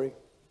story.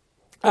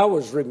 I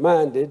was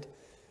reminded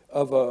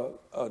of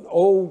an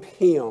old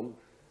hymn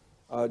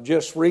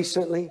just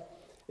recently.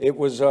 It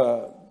was,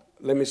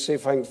 let me see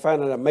if I can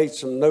find it. I made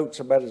some notes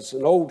about it. It's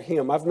an old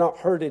hymn. I've not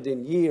heard it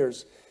in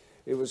years.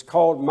 It was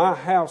called "My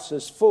House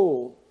is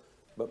Full,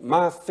 but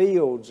My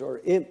Fields Are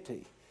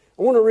Empty."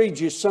 I want to read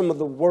you some of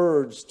the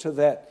words to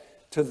that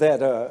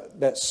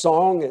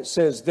song. It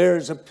says,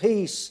 "There's a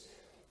peace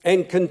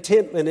and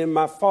contentment in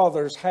my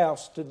Father's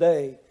house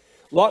today.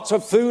 Lots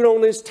of food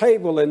on his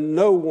table and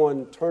no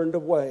one turned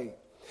away.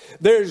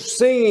 There's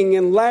singing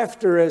and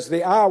laughter as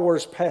the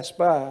hours pass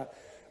by,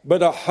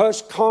 but a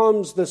hush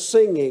calms the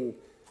singing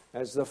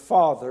as the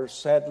Father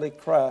sadly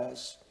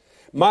cries.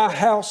 My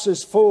house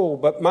is full,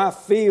 but my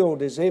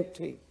field is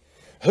empty.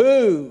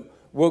 Who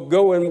will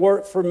go and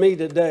work for me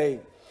today?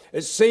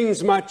 It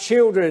seems my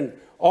children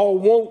all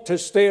want to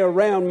stay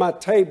around my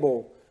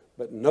table,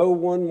 but no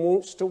one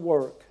wants to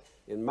work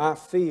in my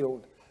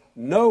field.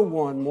 No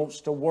one wants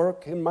to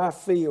work in my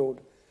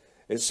field."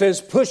 It says,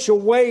 "Push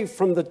away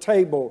from the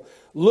table.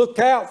 Look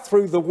out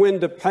through the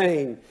window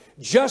pane.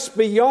 Just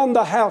beyond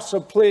the house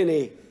of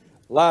plenty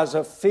lies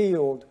a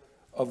field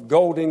of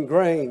golden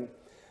grain."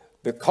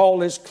 The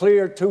call is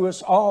clear to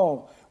us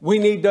all. We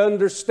need to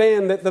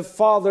understand that the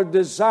Father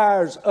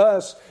desires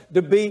us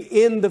to be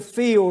in the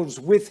fields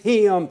with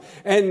Him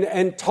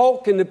and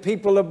talking to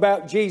people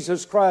about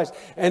Jesus Christ.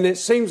 And it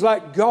seems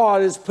like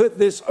God has put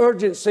this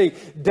urgency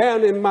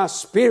down in my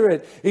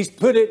spirit. He's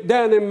put it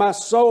down in my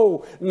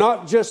soul,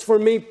 not just for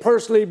me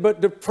personally,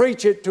 but to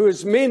preach it to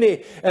as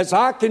many as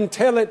I can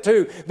tell it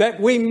to,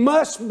 that we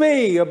must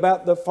be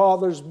about the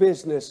Father's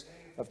business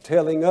of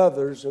telling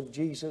others of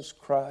Jesus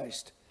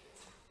Christ.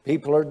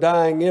 People are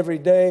dying every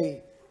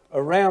day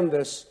around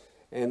us,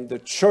 and the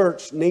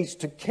church needs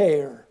to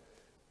care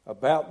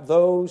about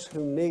those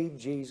who need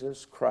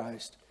Jesus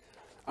Christ.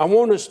 I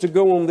want us to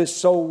go on this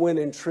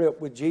soul-winning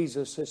trip with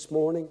Jesus this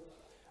morning.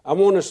 I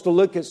want us to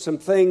look at some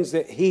things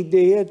that He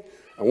did.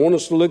 I want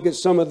us to look at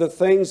some of the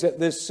things that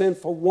this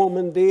sinful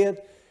woman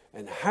did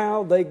and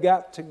how they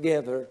got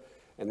together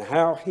and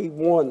how He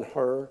won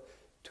her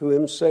to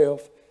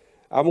Himself.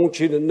 I want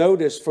you to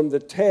notice from the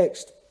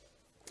text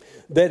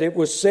that it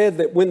was said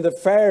that when the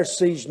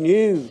Pharisees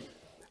knew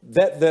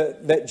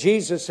that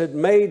Jesus had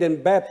made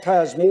and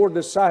baptized more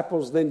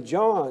disciples than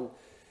John,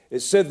 it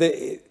said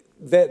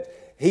that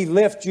He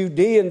left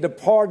Judea and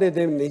departed,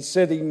 and He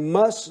said He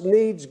must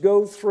needs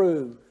go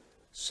through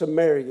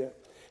Samaria.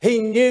 He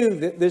knew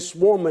that this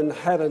woman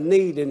had a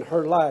need in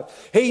her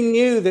life. He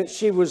knew that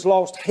she was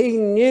lost. He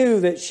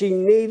knew that she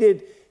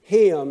needed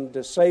Him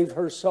to save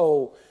her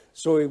soul.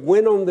 So He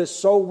went on this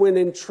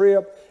soul-winning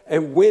trip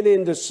and went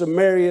into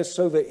Samaria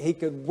so that He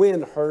could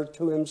win her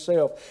to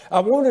Himself. I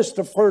want us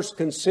to first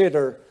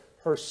consider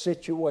her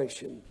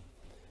situation.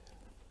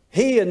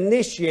 He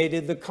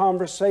initiated the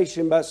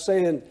conversation by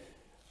saying,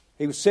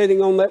 he was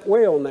sitting on that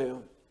well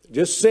now,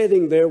 just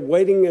sitting there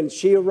waiting, and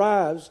she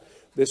arrives.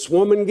 This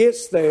woman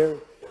gets there,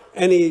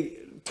 and He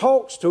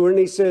talks to her, and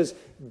He says,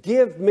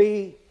 "Give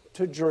me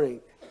to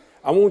drink."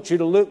 I want you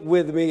to look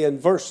with me in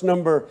verse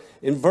number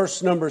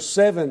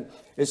 7.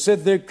 It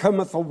said, "There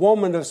cometh a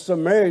woman of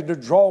Samaria to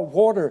draw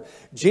water.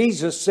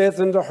 Jesus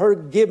saith unto her,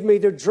 Give me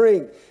to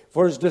drink.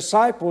 for his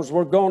disciples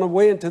were gone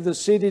away into the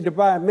city to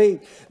buy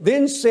meat.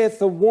 Then saith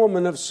the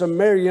woman of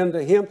Samaria unto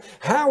him,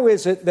 How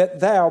is it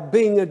that thou,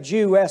 being a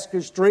Jew,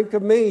 askest drink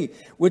of me,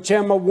 which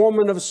am a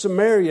woman of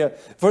Samaria?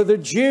 For the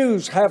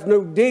Jews have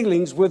no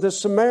dealings with the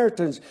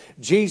Samaritans.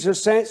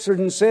 Jesus answered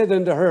and said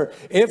unto her,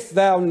 If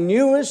thou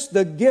knewest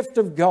the gift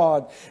of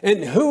God,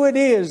 and who it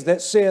is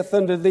that saith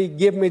unto thee,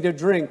 Give me to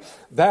drink,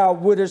 thou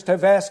wouldest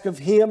have asked of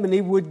him, and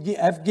he would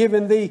have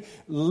given thee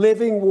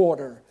living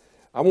water.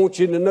 I want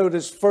you to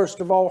notice,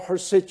 first of all, her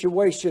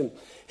situation.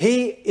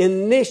 He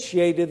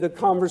initiated the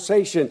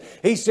conversation.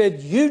 He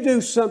said, You do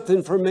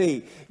something for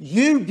me.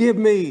 You give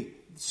me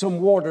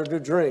some water to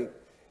drink.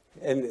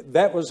 And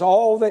that was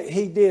all that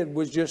he did,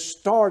 was just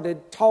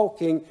started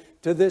talking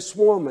to this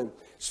woman.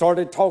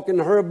 Started talking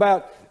to her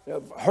about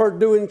her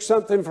doing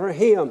something for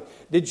him.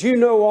 Did you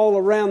know all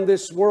around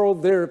this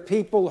world there are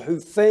people who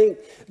think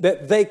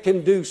that they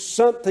can do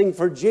something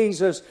for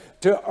Jesus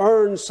to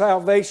earn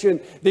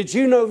salvation? Did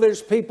you know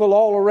there's people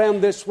all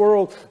around this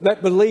world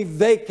that believe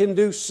they can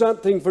do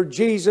something for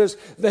Jesus?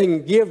 They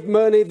can give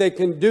money, they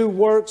can do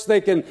works,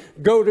 they can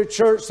go to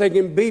church, they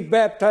can be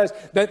baptized,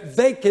 that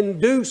they can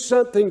do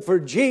something for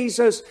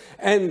Jesus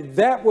and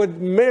that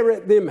would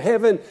merit them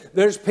heaven.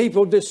 There's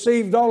people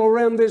deceived all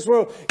around this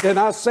world. Can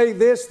I say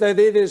this, that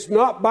it is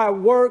not by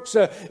works,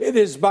 it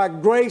is by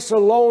grace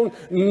alone,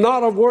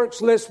 not of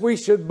works lest we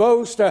should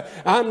boast.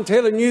 I'm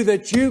telling you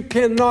that you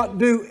cannot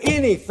do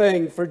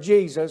anything for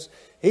Jesus.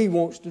 He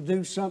wants to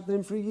do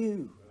something for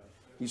you.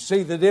 You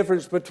see, the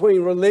difference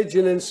between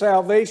religion and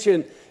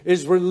salvation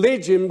is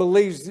religion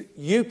believes that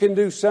you can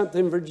do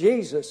something for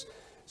Jesus.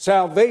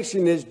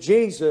 Salvation is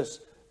Jesus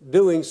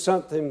doing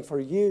something for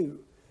you.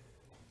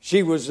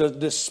 She was a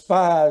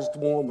despised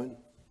woman.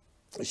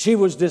 She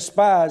was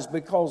despised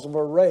because of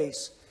her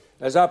race.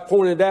 As I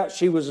pointed out,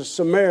 she was a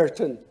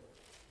Samaritan.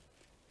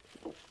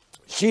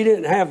 She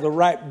didn't have the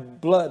right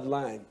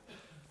bloodline.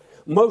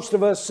 Most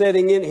of us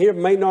sitting in here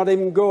may not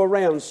even go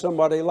around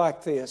somebody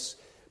like this,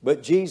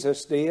 but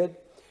Jesus did.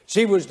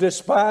 She was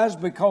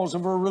despised because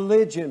of her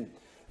religion.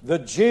 The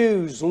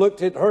Jews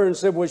looked at her and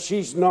said, well,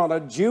 she's not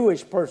a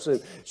Jewish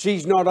person.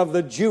 She's not of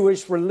the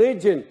Jewish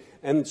religion.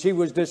 And she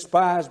was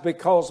despised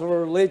because of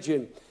her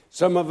religion.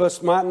 Some of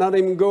us might not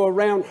even go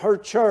around her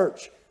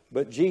church,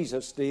 but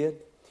Jesus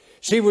did.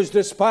 She was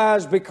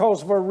despised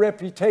because of her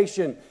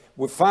reputation.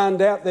 We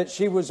find out that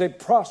she was a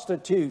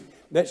prostitute,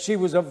 that she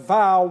was a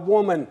vile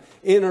woman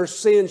in her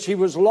sin. She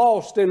was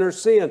lost in her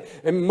sin.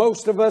 And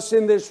most of us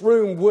in this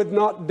room would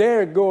not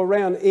dare go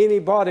around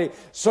anybody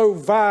so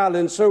vile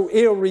and so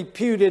ill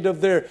reputed of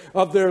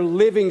their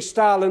living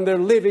style and their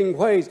living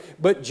ways.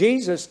 But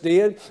Jesus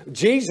did.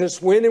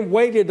 Jesus went and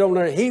waited on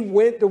her. He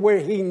went to where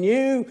he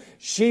knew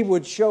she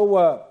would show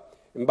up.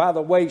 And by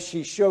the way,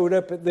 she showed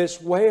up at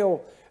this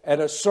well at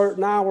a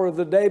certain hour of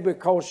the day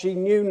because she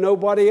knew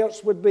nobody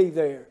else would be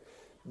there.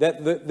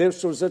 That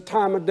this was a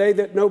time of day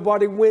that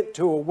nobody went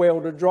to a well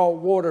to draw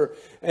water.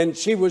 And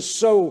she was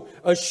so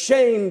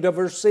ashamed of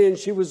her sin.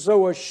 She was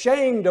so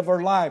ashamed of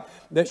her life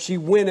that she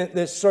went at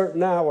this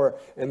certain hour.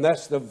 And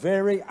that's the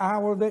very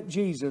hour that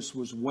Jesus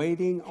was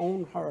waiting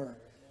on her.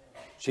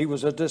 She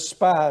was a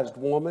despised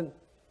woman.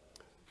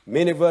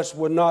 Many of us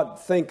would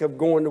not think of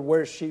going to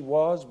where she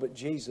was, but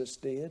Jesus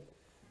did.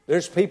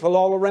 There's people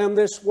all around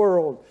this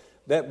world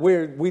that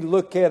we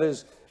look at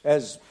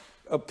as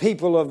a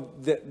people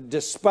of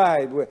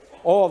despise.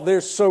 Oh, they're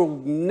so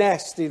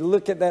nasty.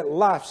 Look at that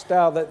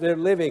lifestyle that they're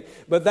living.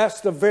 But that's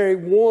the very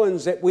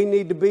ones that we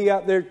need to be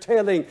out there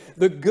telling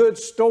the good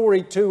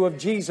story to of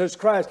Jesus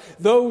Christ.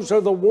 Those are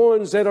the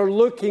ones that are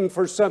looking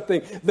for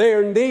something. They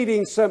are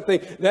needing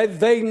something. That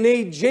they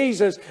need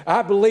Jesus.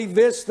 I believe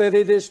this, that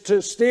it is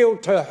to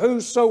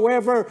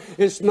whosoever.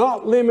 It's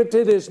not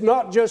limited. It's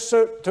not just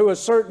to a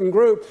certain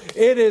group.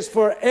 It is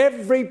for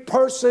every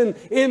person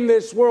in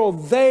this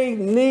world. They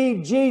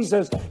need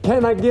Jesus.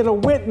 Can I get a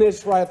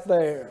witness right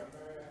there?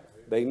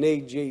 They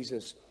need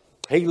Jesus.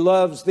 He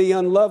loves the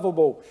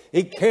unlovable.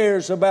 He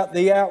cares about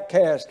the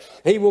outcast.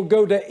 He will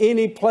go to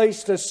any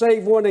place to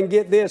save one, and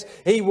get this,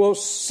 he will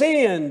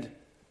send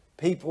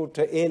people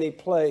to any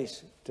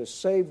place to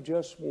save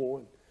just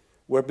one.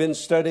 We've been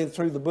studying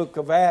through the book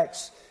of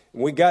Acts.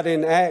 And we got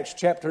in Acts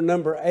chapter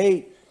number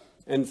 8.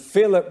 And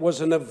Philip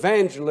was an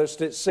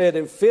evangelist, it said.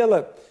 And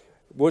Philip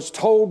was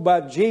told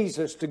by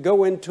Jesus to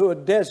go into a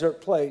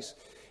desert place.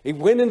 He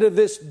went into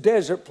this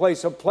desert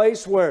place, a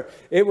place where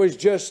it was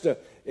just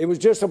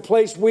a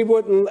place we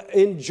wouldn't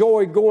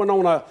enjoy going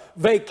on a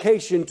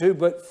vacation to.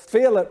 But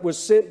Philip was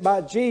sent by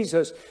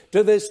Jesus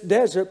to this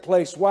desert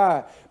place.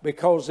 Why?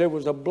 Because there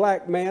was a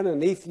black man,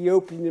 an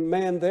Ethiopian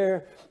man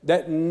there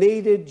that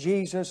needed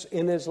Jesus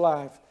in his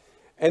life.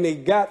 And he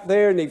got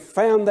there and he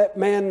found that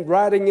man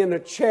riding in a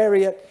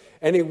chariot.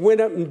 And he went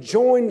up and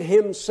joined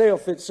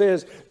himself, it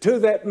says, to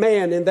that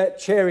man in that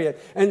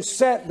chariot, and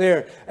sat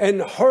there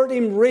and heard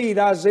him read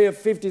Isaiah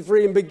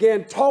 53 and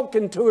began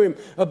talking to him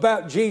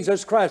about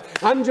Jesus Christ.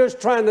 I'm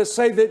just trying to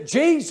say that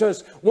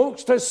Jesus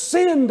wants to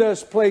send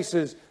us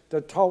places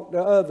to talk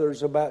to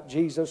others about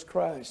Jesus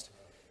Christ.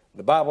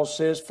 The Bible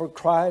says, for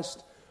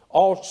Christ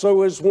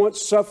also has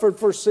once suffered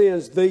for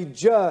sins, the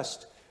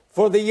just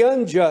for the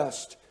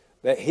unjust,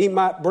 that he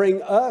might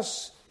bring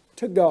us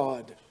to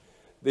God.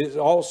 This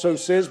also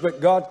says, but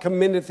God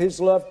commendeth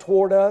his love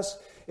toward us,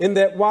 in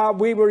that while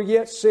we were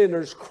yet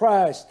sinners,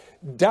 Christ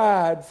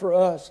died for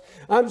us.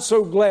 I'm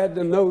so glad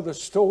to know the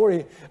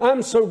story.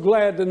 I'm so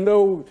glad to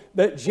know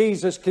that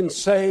Jesus can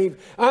save.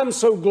 I'm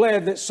so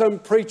glad that some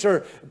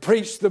preacher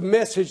preached the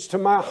message to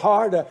my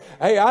heart.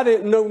 Hey, I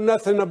didn't know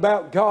nothing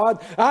about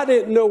God. I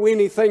didn't know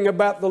anything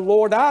about the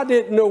Lord. I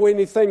didn't know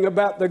anything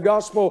about the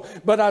gospel.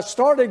 But I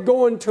started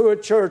going to a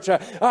church.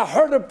 I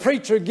heard a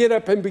preacher get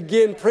up and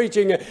begin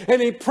preaching.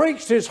 And he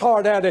preached his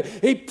heart out.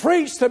 He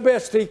preached the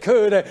best he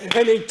could.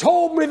 And he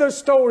told me the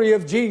story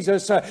of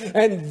Jesus.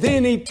 And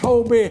then he told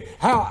me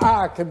how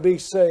I could be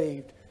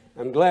saved.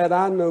 I'm glad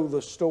I know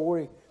the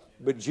story.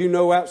 But you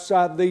know,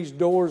 outside these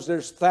doors,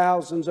 there's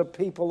thousands of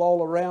people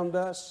all around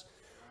us.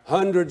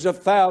 Hundreds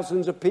of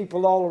thousands of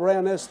people all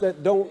around us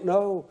that don't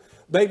know.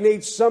 They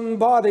need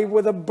somebody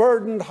with a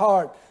burdened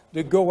heart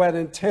to go out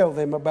and tell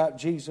them about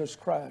Jesus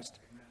Christ.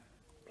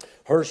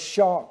 Her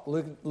shock,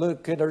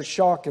 look at her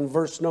shock in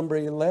verse number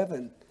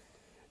 11.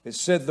 It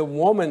said the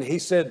woman, he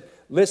said,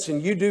 listen,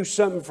 you do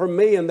something for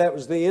me, and that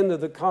was the end of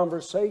the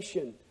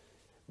conversation.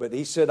 But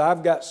he said,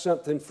 I've got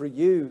something for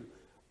you.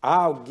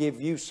 I'll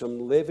give you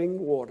some living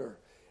water.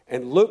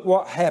 And look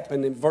what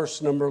happened in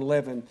verse number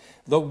 11.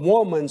 The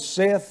woman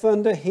saith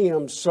unto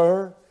him,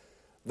 Sir,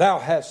 thou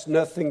hast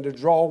nothing to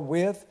draw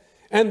with,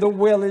 and the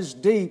well is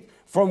deep.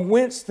 From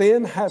whence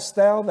then hast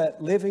thou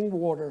that living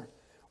water?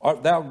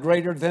 Art thou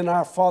greater than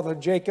our father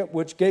Jacob,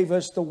 which gave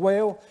us the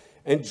well,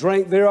 and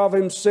drank thereof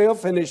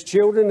himself, and his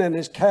children, and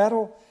his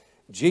cattle?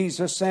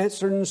 Jesus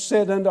answered and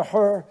said unto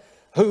her,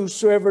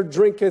 Whosoever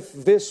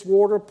drinketh this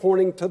water,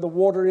 pointing to the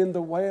water in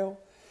the well,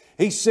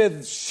 he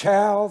said,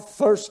 shall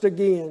thirst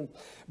again.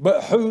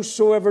 But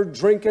whosoever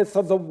drinketh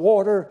of the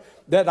water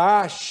that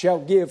I shall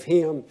give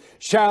him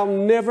shall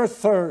never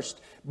thirst.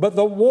 But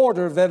the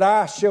water that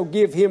I shall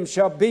give him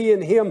shall be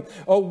in him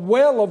a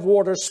well of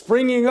water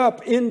springing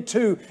up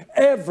into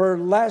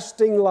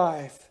everlasting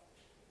life.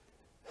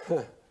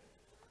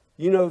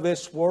 You know,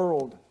 this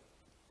world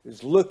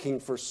is looking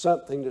for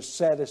something to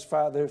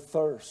satisfy their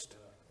thirst.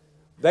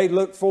 They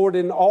look for it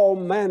in all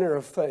manner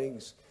of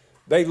things.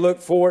 They look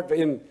for it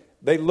in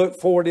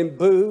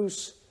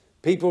booze.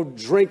 People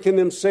drinking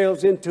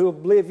themselves into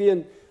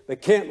oblivion. They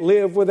can't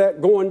live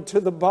without going to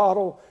the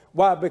bottle.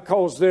 Why?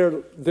 Because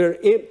they're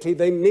empty.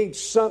 They need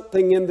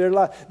something in their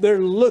life. They're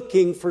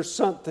looking for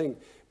something.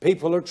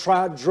 People have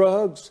tried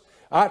drugs.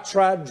 I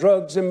tried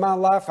drugs in my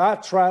life. I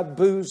tried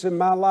booze in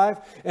my life.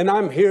 And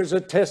I'm here as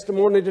a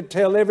testimony to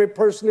tell every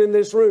person in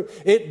this room,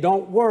 it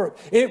don't work.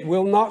 It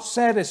will not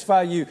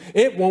satisfy you.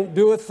 It won't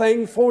do a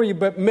thing for you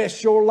but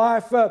mess your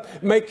life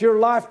up, make your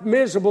life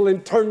miserable,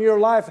 and turn your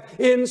life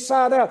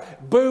inside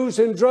out. Booze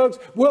and drugs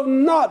will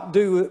not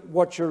do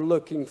what you're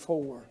looking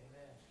for.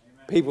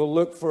 People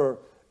look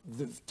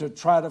to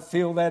try to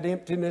fill that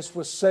emptiness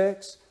with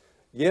sex.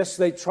 Yes,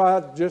 they try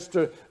just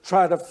to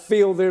try to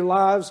fill their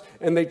lives,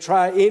 and they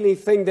try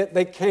anything that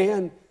they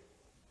can,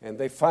 and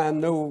they find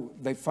no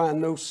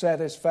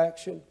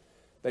satisfaction.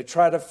 They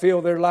try to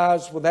fill their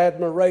lives with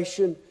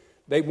admiration.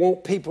 They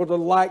want people to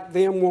like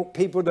them, want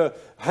people to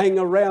hang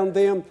around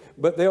them,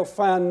 but they'll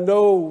find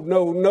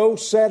no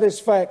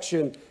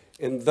satisfaction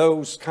in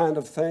those kind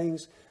of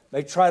things.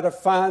 They try to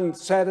find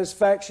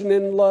satisfaction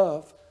in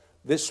love.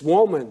 This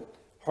woman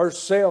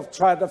herself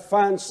tried to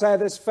find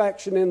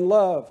satisfaction in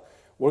love.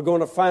 We're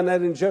going to find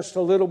that in just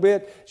a little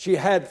bit. She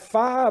had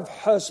 5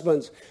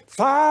 husbands,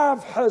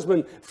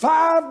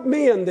 5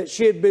 men that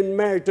she had been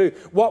married to.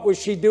 What was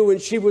she doing?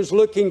 She was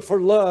looking for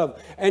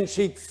love. And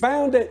she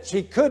found it.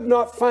 She could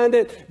not find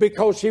it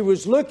because she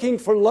was looking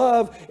for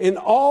love in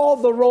all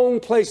the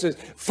wrong places.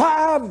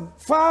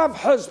 5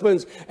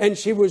 husbands. And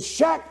she was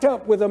shacked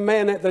up with a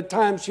man at the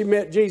time she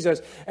met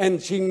Jesus.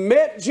 And she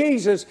met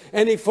Jesus,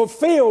 and he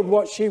fulfilled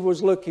what she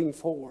was looking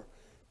for.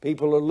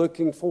 People are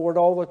looking for it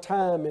all the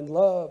time in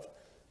love,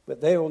 but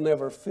they'll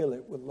never fill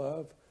it with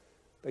love.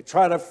 They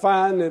try to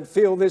find and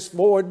fill this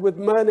void with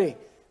money,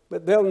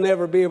 but they'll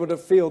never be able to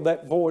fill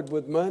that void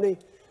with money.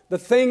 The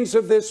things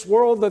of this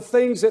world, the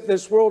things that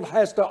this world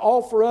has to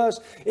offer us,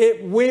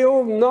 it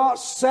will not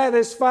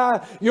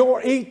satisfy your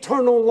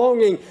eternal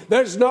longing.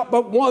 There's not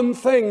but one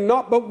thing,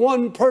 not but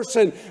one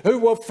person who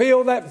will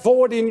fill that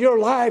void in your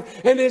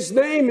life, and his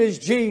name is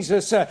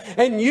Jesus.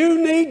 And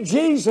you need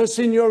Jesus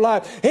in your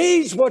life.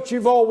 He's what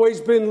you've always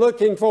been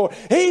looking for.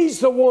 He's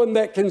the one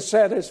that can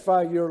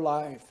satisfy your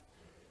life.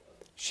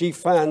 She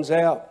finds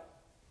out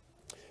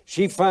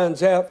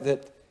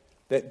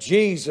that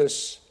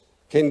Jesus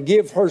can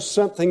give her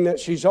something that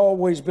she's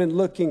always been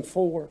looking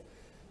for.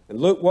 And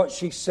look what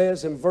she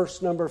says in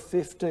verse number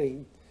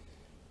 15.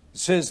 It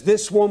says,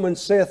 This woman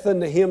saith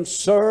unto him,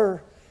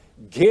 Sir,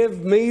 give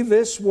me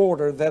this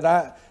water that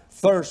I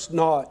thirst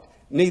not,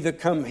 neither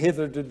come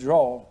hither to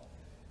draw.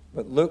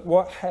 But look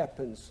what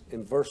happens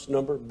in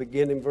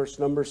beginning verse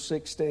number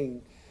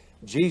 16.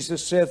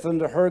 Jesus saith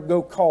unto her,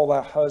 Go call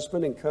thy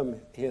husband and come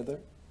hither.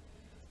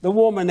 The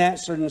woman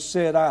answered and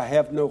said, I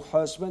have no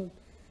husband.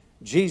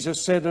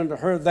 Jesus said unto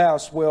her, Thou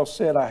hast well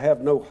said, I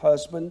have no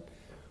husband.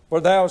 For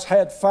thou hast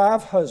had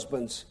 5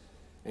 husbands,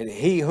 and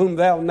he whom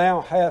thou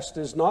now hast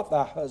is not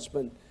thy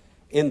husband.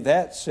 In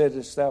that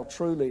saidest thou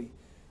truly.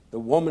 The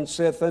woman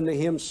saith unto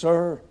him,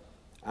 Sir,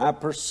 I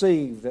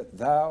perceive that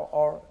thou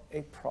art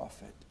a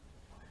prophet.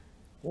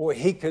 Boy,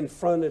 he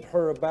confronted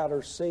her about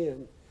her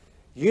sin.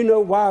 You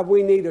know why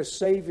we need a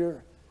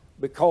Savior?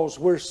 Because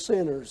we're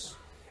sinners.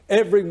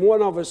 Every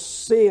one of us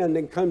sinned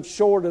and come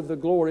short of the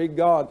glory of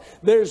God.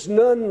 There's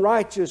none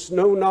righteous,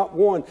 no, not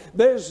one.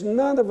 There's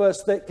none of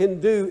us that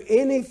can do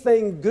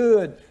anything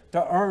good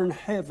to earn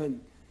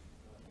heaven.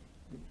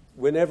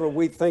 Whenever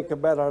we think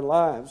about our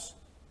lives,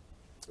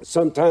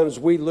 sometimes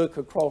we look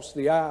across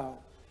the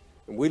aisle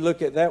and we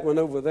look at that one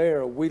over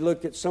there. Or we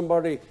look at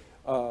somebody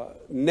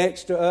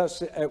next to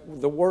us at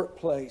the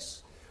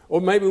workplace. Or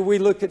maybe we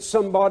look at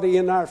somebody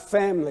in our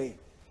family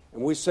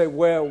and we say,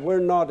 well, we're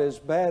not as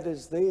bad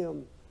as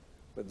them.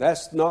 But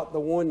that's not the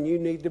one you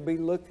need to be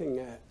looking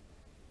at.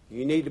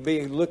 You need to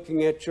be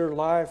looking at your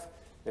life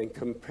and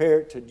compare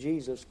it to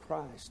Jesus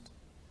Christ.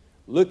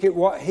 Look at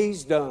what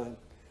He's done.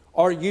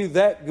 Are you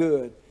that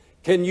good?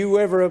 Can you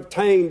ever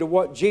obtain to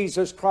what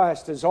Jesus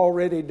Christ has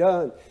already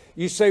done?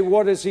 You say,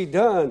 what has He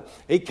done?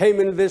 He came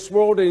into this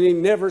world and He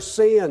never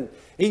sinned.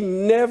 He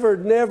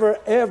never,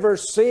 ever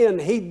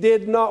sinned. He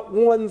did not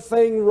one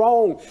thing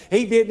wrong.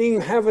 He didn't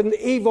even have an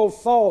evil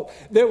thought.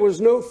 There was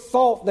no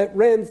thought that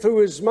ran through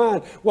His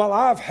mind. Well,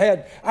 I've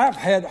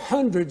had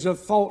hundreds of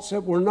thoughts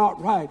that were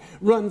not right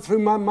run through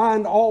my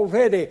mind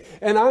already.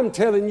 And I'm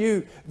telling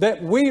you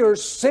that we are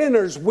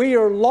sinners. We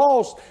are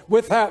lost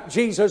without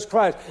Jesus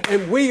Christ.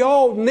 And we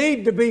all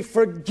need to be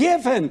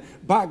forgiven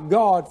by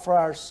God for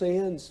our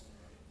sins.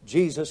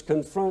 Jesus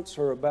confronts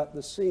her about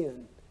the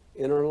sin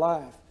in her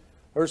life.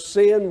 Her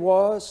sin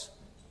was,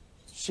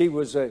 she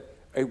was a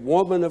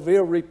woman of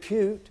ill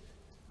repute.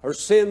 Her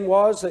sin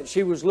was that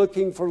she was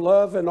looking for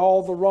love in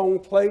all the wrong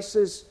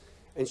places,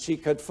 and she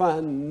could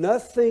find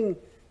nothing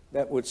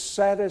that would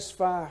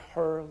satisfy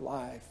her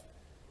life.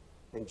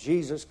 And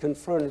Jesus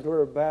confronted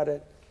her about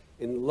it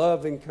in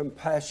love and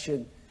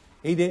compassion.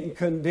 He didn't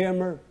condemn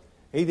her.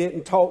 He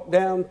didn't talk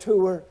down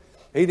to her.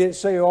 He didn't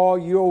say, oh,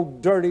 you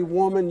old dirty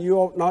woman, you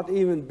ought not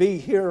even be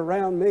here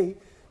around me.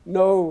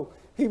 No,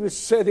 He was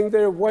sitting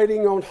there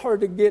waiting on her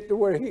to get to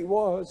where He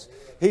was.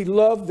 He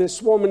loved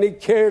this woman. He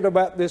cared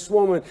about this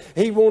woman.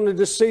 He wanted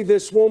to see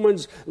this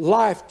woman's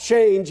life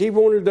change. He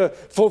wanted to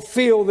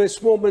fulfill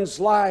this woman's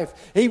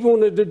life. He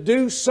wanted to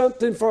do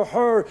something for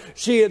her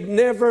she had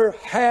never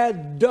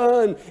had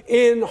done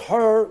in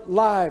her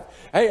life.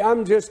 Hey,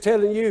 I'm just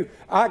telling you,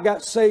 I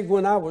got saved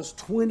when I was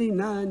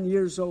 29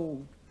 years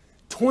old.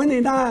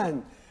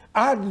 29.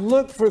 I'd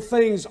looked for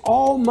things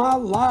all my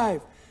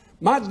life.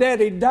 My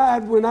daddy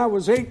died when I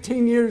was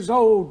 18 years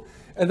old,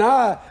 and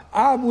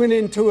I went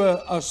into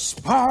a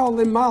spiral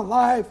in my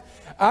life.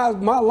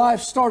 My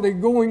life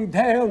started going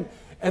down,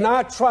 and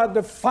I tried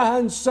to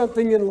find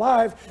something in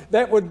life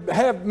that would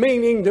have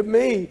meaning to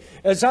me.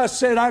 As I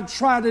said, I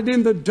tried it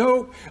in the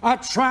dope. I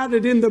tried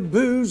it in the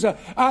booze.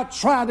 I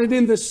tried it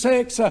in the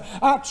sex.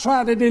 I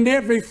tried it in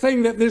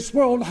everything that this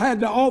world had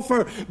to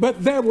offer.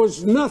 But there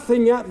was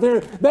nothing out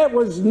there. There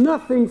was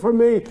nothing for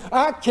me.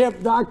 I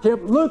kept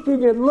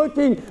looking and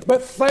looking.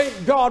 But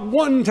thank God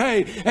one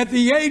day at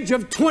the age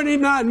of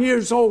 29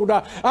 years old,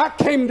 I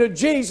came to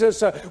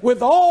Jesus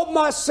with all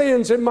my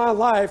sins in my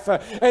life.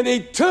 And He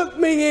took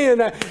me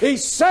in. He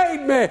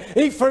saved me.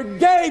 He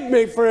forgave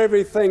me for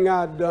everything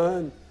I'd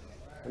done.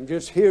 I'm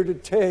just here to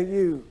tell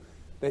you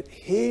that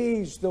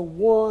He's the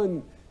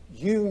one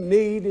you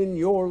need in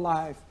your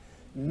life.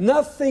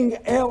 Nothing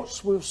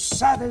else will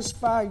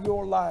satisfy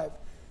your life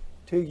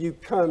till you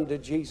come to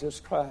Jesus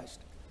Christ.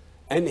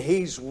 And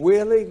He's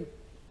willing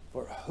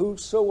for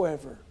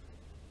whosoever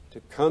to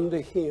come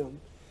to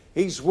Him.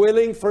 He's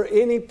willing for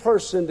any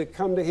person to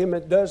come to Him.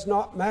 It does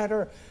not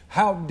matter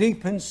how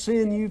deep in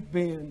sin you've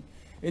been.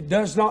 It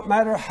does not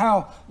matter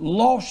how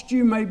lost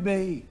you may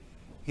be.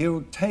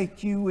 He'll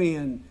take you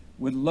in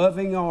with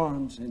loving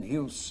arms and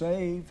He'll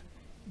save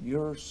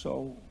your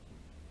soul.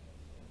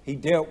 He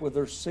dealt with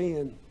her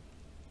sin.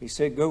 He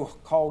said, go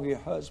call your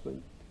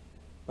husband.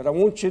 But I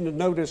want you to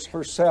notice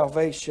her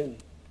salvation.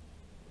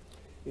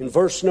 In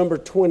verse number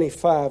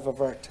 25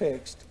 of our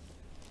text,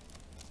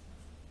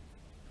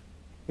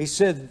 he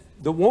said,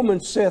 the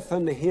woman saith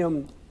unto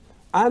him,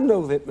 I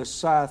know that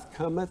Messiah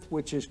cometh,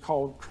 which is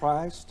called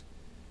Christ.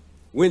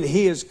 When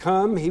He is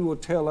come, He will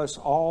tell us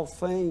all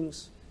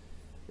things.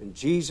 And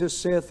Jesus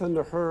saith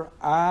unto her,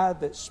 I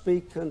that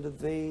speak unto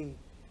thee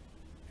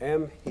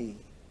am He.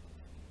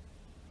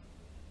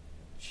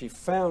 She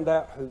found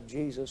out who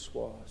Jesus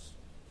was.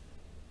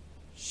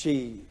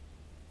 She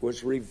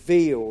was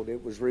revealed.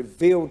 It was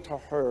revealed to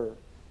her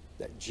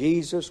that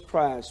Jesus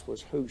Christ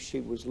was who she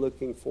was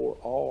looking for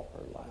all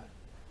her life.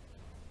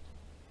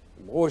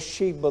 Boy,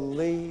 she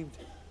believed.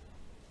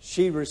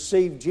 She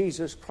received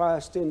Jesus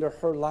Christ into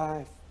her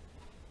life.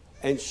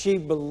 And she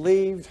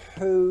believed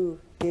who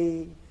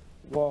He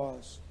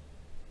was.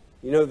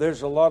 You know,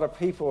 there's a lot of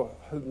people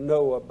who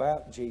know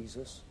about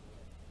Jesus.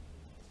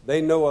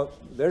 They know,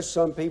 there's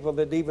some people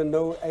that even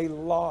know a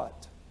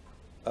lot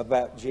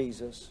about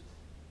Jesus,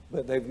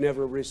 but they've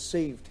never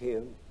received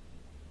Him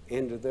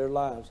into their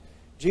lives.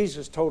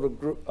 Jesus told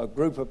a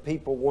group of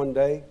people one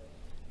day,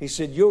 He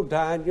said, you'll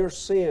die in your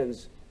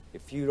sins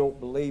if you don't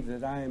believe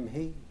that I am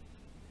He.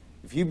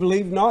 If you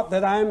believe not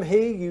that I am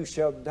He, you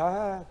shall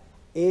die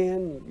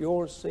in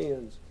your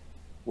sins.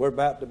 We're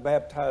about to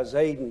baptize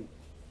Aiden.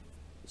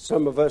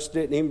 Some of us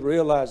didn't even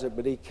realize it,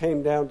 but he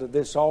came down to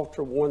this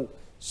altar one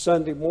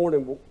Sunday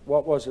morning.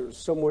 What was it?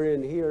 Somewhere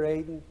in here,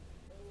 Aiden?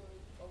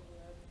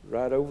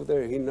 Right over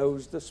there. He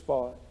knows the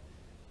spot.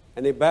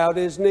 And he bowed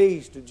his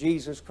knees to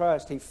Jesus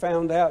Christ. He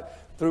found out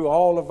through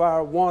all of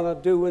our wanna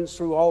doings,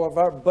 through all of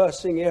our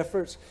busing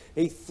efforts,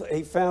 he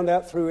found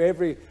out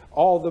through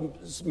all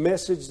the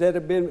message that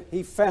had been,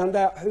 he found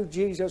out who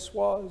Jesus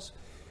was.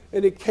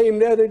 And he came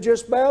down and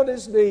just bowed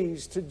his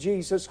knees to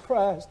Jesus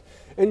Christ.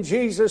 And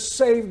Jesus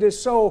saved his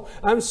soul.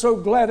 I'm so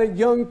glad a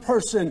young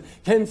person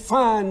can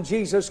find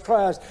Jesus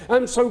Christ.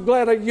 I'm so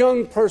glad a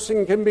young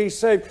person can be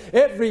saved.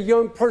 Every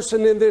young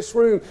person in this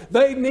room,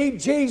 they need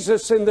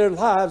Jesus in their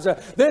lives.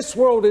 This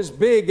world is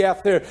big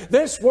out there.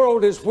 This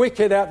world is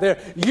wicked out there.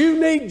 You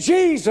need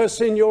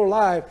Jesus in your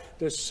life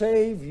to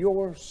save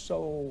your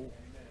soul.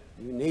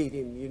 You need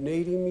Him. You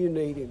need Him. You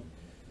need Him.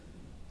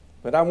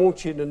 But I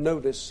want you to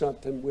notice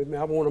something with me.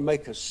 I want to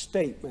make a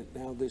statement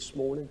now this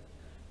morning.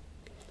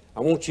 I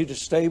want you to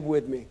stay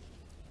with me.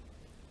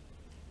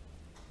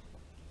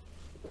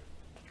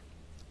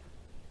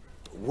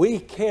 We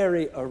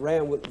carry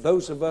around with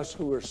those of us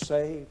who are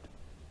saved,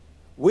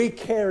 we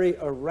carry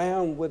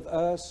around with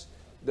us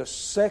the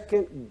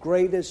second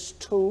greatest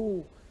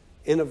tool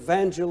in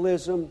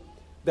evangelism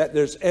that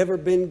there's ever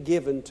been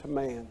given to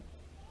man.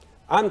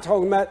 I'm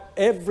talking about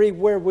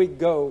everywhere we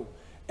go.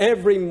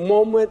 Every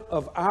moment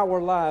of our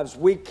lives,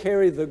 we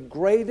carry the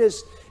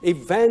greatest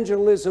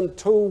evangelism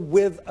tool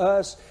with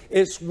us.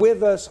 It's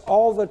with us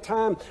all the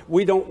time.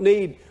 We don't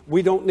need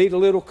a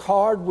little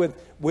card with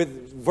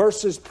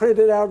verses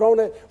printed out on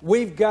it.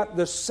 We've got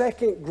the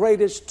second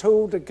greatest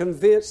tool to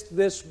convince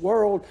this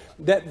world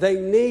that they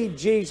need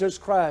Jesus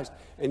Christ.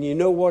 And you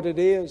know what it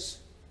is?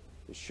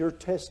 It's your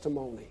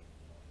testimony.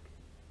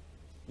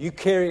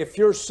 If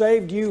you're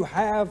saved, you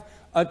have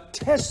a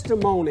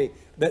testimony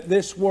that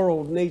this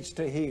world needs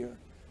to hear.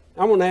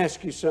 I want to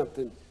ask you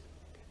something.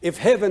 If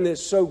heaven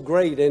is so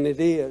great, and it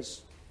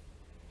is,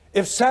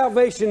 if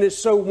salvation is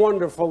so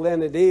wonderful,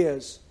 and it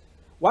is,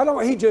 why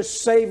don't He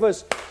just save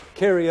us,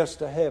 carry us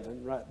to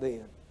heaven right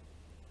then?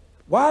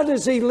 Why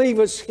does He leave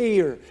us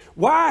here?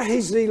 Why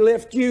has He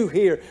left you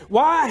here?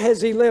 Why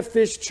has He left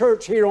this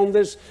church here on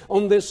this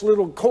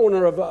little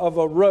corner of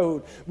a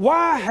road?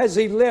 Why has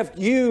He left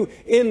you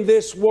in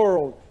this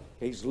world?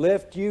 He's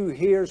left you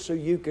here so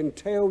you can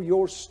tell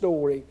your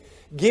story.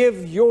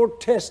 Give your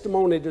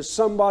testimony to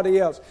somebody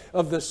else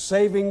of the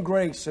saving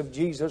grace of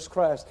Jesus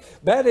Christ.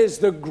 That is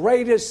the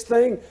greatest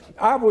thing.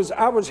 I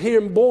was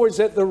hearing boys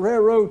at the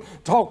railroad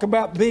talk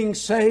about being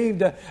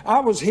saved.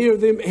 I was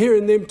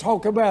hearing them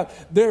talk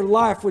about their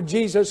life with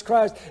Jesus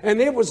Christ,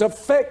 and it was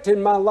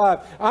affecting my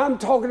life. I'm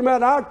talking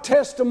about our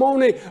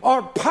testimony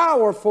are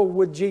powerful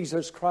with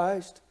Jesus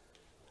Christ.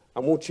 I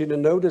want you to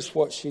notice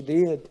what she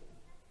did.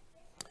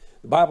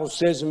 The Bible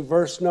says in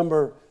verse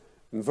number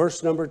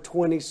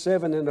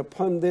 27, and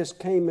upon this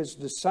came His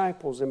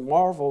disciples and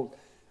marveled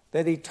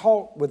that He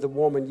talked with the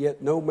woman,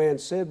 yet no man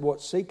said,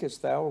 what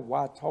seekest thou, or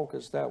why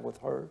talkest thou with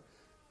her?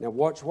 Now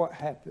watch what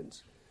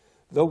happens.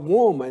 The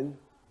woman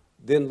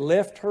then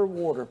left her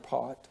water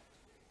pot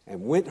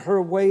and went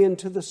her way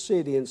into the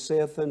city and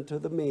saith unto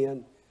the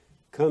men,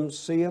 come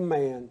see a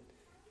man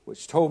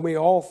which told me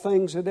all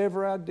things that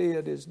ever I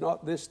did. Is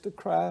not this the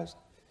Christ?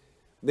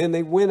 Then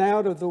they went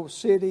out of the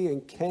city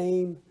and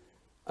came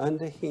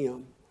unto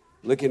Him.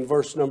 Look in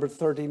verse number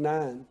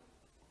 39.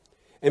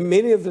 And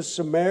many of the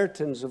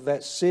Samaritans of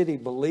that city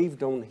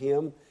believed on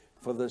Him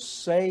for the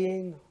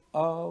saying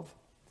of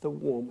the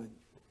woman,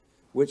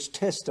 which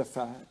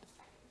testified,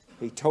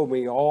 He told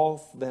me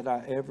all that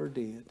I ever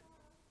did.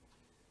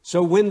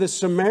 So when the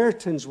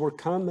Samaritans were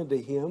coming to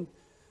Him,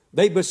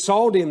 they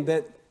besought Him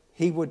that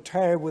He would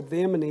tarry with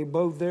them, and He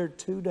abode there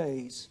 2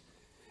 days.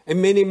 And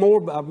many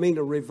more, a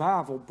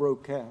revival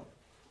broke out.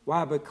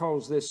 Why?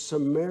 Because this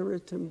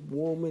Samaritan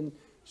woman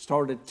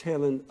started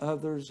telling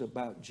others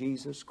about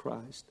Jesus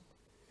Christ.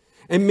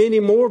 And many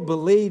more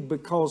believed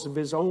because of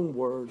His own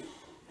word,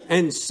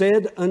 and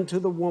said unto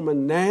the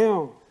woman,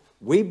 now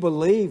we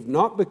believe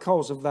not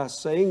because of thy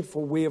saying,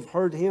 for we have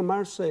heard Him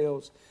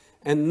ourselves,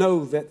 and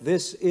know that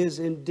this is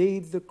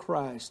indeed the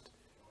Christ,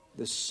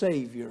 the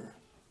Savior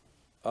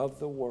of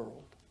the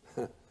world.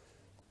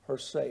 Her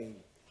saying.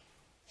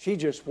 She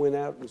just went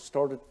out and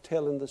started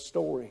telling the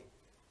story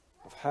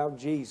of how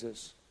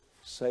Jesus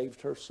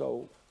saved her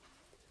soul.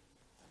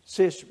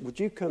 Sis, would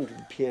you come to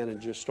the piano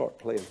and just start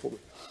playing for me?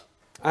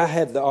 I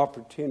had the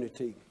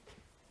opportunity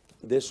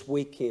this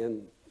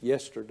weekend,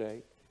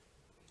 yesterday,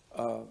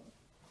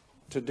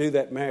 to do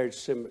that marriage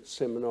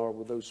seminar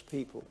with those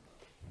people.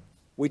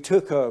 we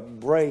took a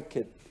break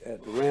at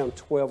around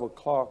 12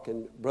 o'clock,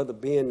 and Brother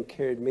Ben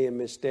carried me and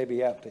Miss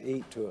Debbie out to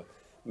eat to a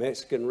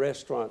Mexican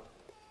restaurant.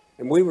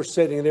 And we were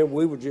sitting there,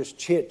 we were just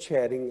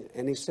chit-chatting,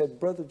 and he said,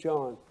 Brother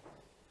John,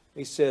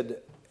 he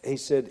said,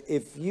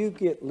 if you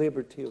get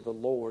liberty of the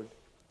Lord,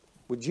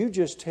 would you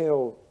just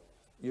tell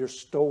your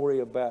story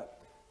about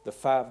the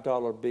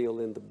 $5 bill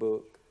in the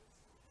book?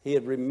 He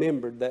had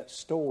remembered that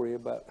story,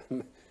 about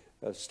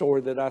a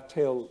story that I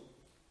tell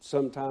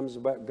sometimes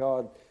about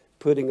God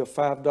putting a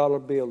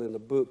 $5 bill in a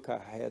book I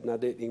had, and I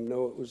didn't even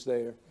know it was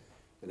there.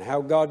 And how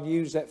God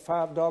used that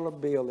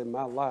 $5 bill in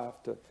my life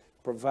to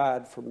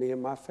provide for me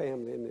and my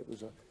family. And it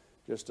was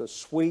just a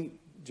sweet,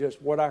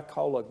 just what I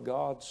call a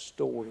God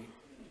story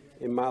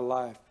in my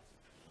life.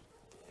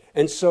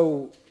 And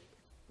so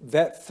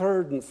that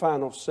third and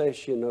final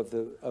session of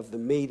the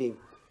meeting,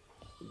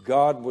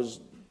 God was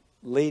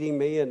leading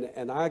me,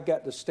 and I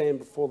got to stand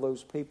before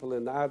those people,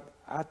 and I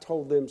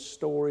told them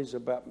stories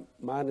about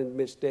mine and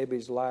Miss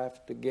Debbie's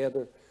life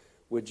together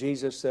with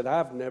Jesus that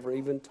I've never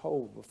even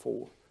told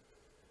before.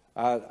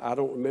 I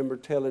don't remember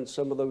telling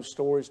some of those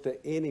stories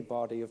to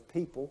anybody of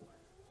people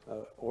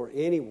or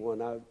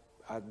anyone.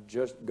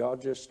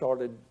 God just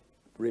started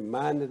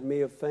reminding me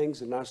of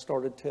things, and I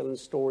started telling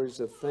stories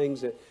of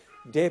things that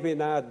Debbie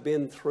and I had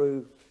been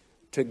through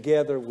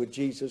together with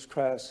Jesus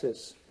Christ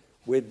since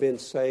we'd been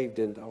saved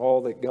and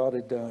all that God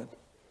had done.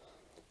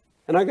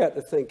 And I got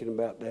to thinking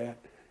about that.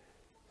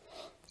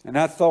 And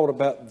I thought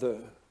about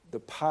the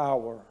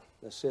power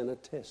that's in a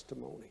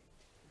testimony.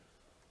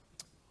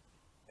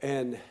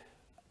 And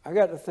I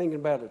got to thinking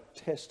about a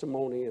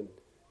testimony and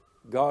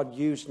God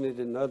using it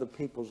in other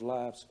people's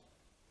lives.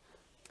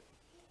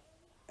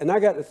 And I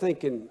got to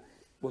thinking,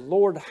 well,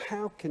 Lord,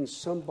 how can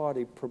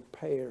somebody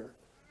prepare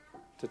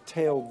to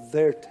tell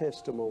their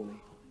testimony?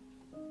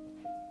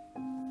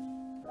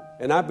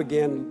 And I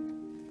began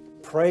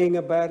praying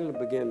about it. I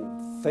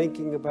began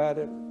thinking about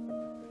it.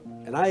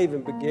 And I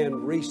even began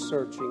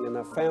researching, and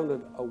I found a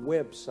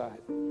website.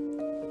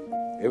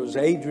 It was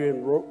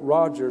Adrian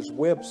Rogers'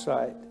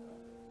 website.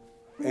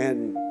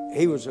 And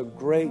he was a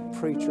great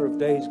preacher of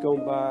days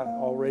gone by,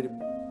 already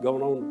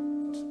gone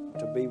on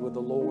to be with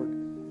the Lord.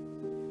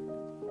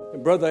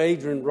 And Brother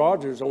Adrian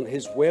Rogers on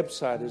his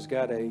website has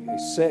got a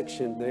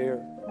section there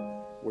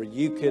where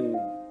you can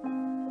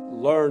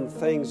learn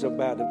things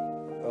about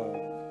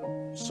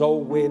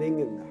soul winning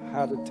and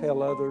how to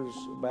tell others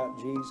about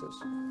Jesus.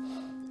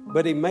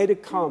 But he made a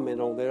comment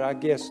on there. I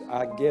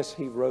guess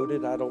he wrote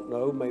it. I don't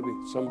know. Maybe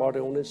somebody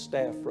on his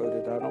staff wrote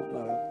it. I don't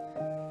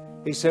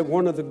know. He said,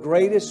 one of the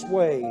greatest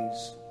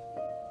ways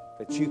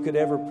that you could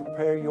ever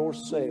prepare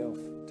yourself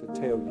to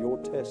tell your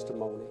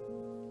testimony,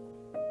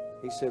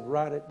 he said,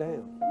 write it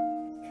down.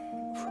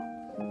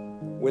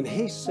 When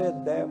he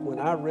said that, when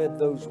I read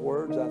those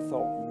words, I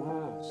thought,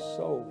 my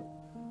soul,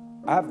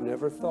 I've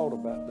never thought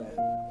about that.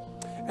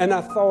 And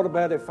I thought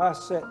about if I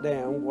sat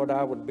down, what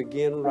I would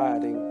begin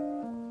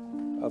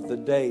writing of the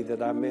day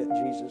that I met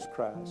Jesus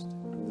Christ,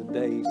 and the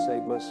day he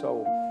saved my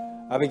soul.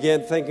 I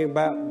began thinking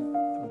about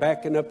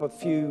backing up a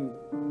few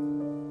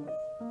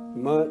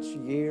months,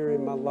 year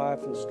in my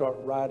life and start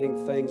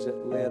writing things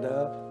that led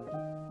up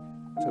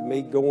to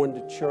me going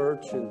to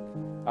church. And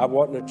I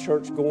wasn't a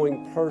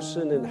church-going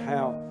person, and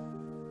how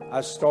I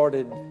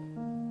started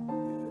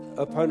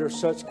up under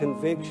such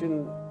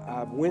conviction.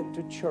 I went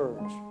to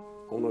church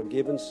on a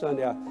given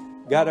Sunday. I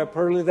got up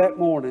early that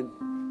morning,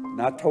 and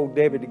I told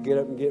Debbie to get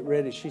up and get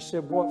ready. She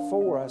said, what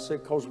for? I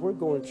said, because we're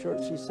going to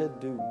church. She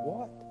said, do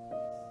what?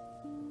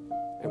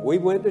 And we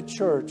went to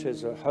church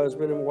as a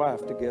husband and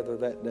wife together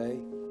that day.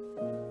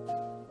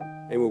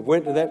 And we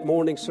went to that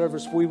morning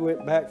service. We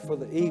went back for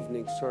the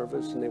evening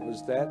service, and it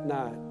was that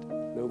night,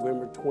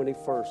 November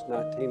 21st,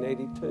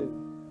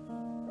 1982,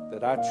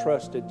 that I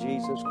trusted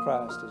Jesus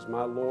Christ as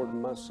my Lord and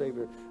my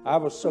Savior. I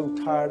was so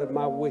tired of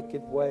my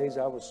wicked ways.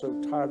 I was so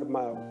tired of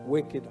my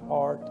wicked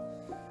heart.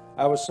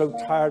 I was so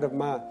tired of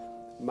my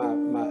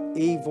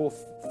evil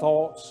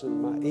thoughts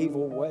and my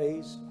evil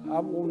ways. I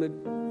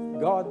wanted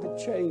God to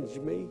change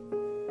me.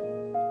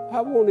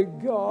 I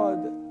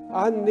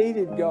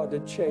needed God to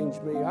change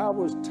me. I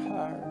was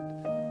tired.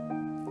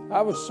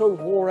 I was so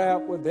wore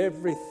out with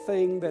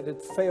everything that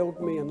had failed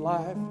me in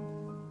life.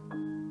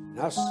 And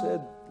I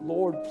said,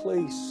 Lord,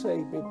 please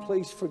save me.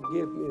 Please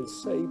forgive me and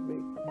save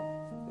me.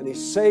 And he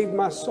saved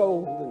my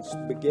soul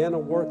and began a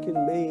work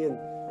in me. And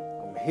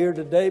I'm here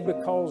today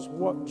because of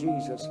what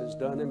Jesus has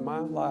done in my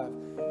life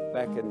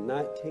back in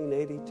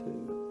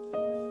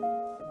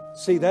 1982.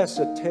 See, that's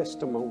a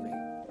testimony.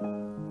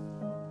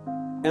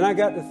 And I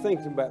got to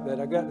thinking about that.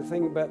 I got to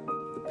think about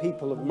the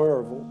people of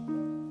Merville.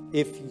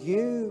 If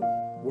you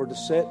were to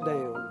sit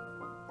down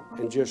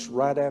and just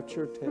write out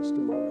your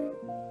testimony,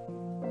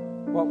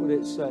 what would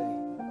it say?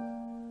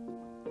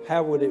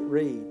 How would it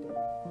read?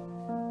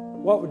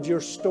 What would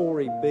your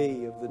story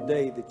be of the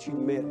day that you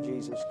met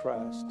Jesus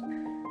Christ?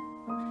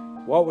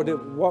 What would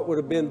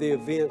have been the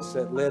events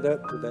that led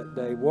up to that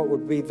day? What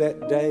would be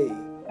that day?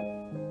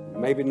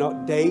 Maybe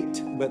not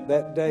date, but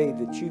that day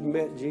that you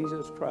met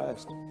Jesus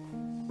Christ.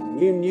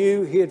 You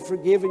knew He had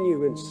forgiven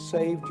you and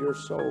saved your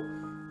soul.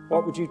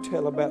 What would you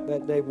tell about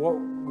that day? What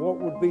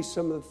would be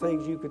some of the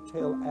things you could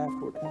tell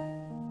afterward?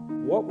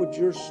 What would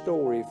your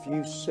story if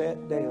you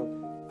sat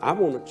down? I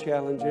want to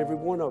challenge every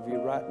one of you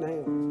right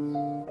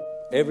now.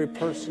 Every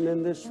person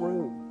in this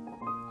room.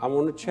 I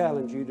want to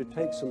challenge you to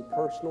take some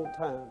personal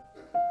time.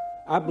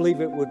 I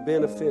believe it would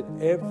benefit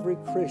every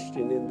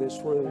Christian in this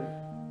room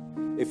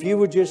if you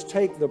would just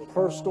take the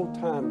personal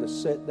time to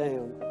sit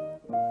down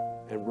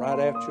and write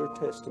out your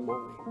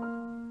testimony.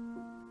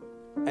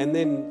 And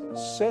then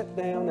sit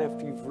down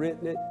after you've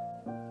written it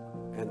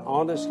and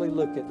honestly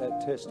look at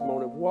that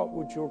testimony. What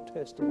would your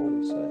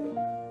testimony say?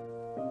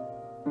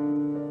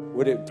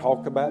 Would it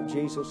talk about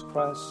Jesus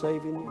Christ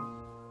saving you?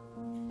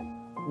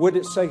 Would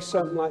it say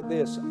something like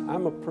this?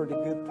 I'm a pretty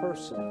good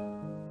person,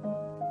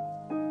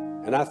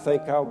 and I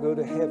think I'll go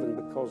to heaven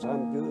because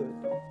I'm good.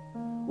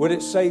 Would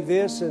it say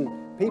this? And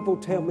people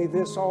tell me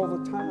this all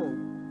the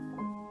time.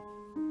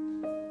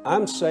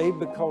 I'm saved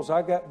because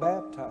I got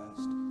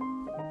baptized.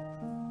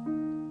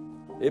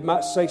 It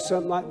might say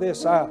something like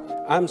this.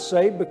 I'm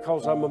saved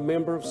because I'm a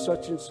member of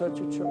such and such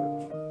a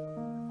church.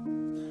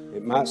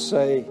 It might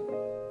say,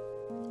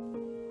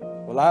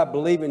 well, I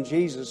believe in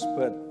Jesus,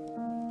 but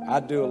I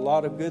do a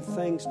lot of good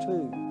things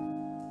too.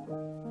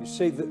 You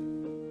see,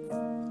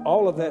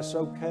 all of that's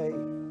okay,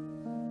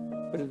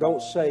 but it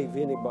don't save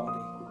anybody.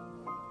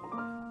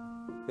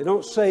 It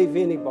don't save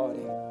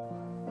anybody.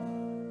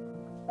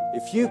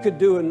 If you could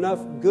do enough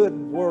good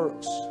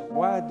works,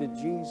 why did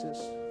Jesus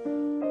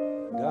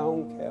die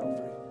on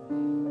Calvary?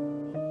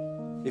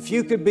 If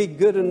you could be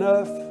good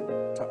enough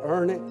to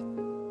earn it,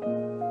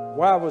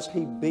 why was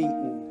He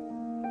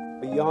beaten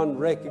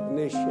beyond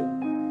recognition?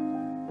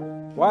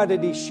 Why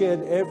did He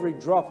shed every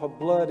drop of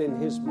blood in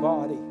His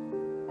body?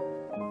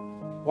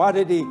 Why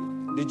did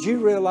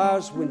you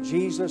realize when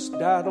Jesus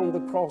died on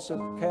the cross of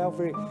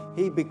Calvary,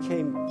 He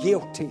became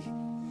guilty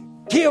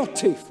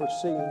for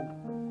sin.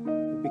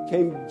 He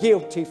became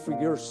guilty for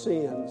your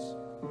sins.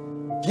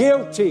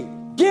 Guilty,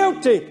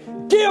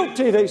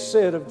 they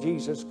said of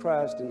Jesus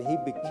Christ, and He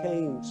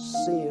became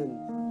sin,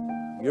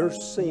 your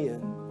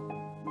sin,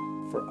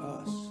 for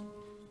us.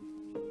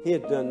 He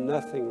had done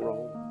nothing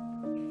wrong.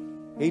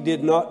 He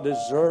did not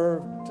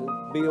deserve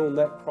to be on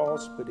that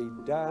cross, but He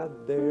died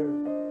there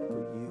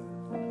for you.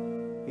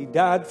 He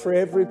died for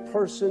every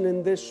person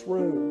in this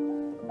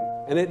room.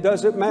 And it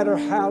doesn't matter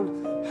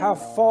how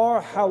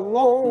far, how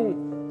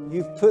long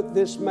you've put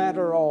this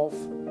matter off,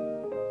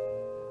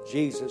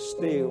 Jesus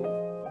still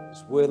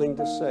is willing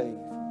to save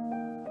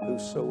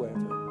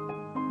whosoever.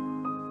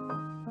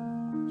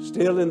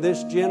 Still in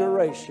this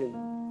generation,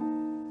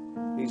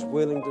 He's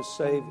willing to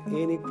save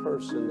any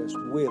person that's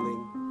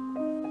willing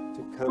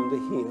to come to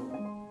Him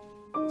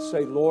and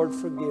say, Lord,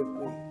 forgive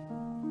me.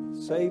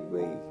 Save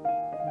me.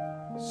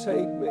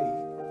 Save me.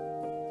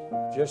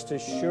 Just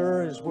as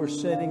sure as we're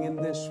sitting in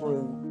this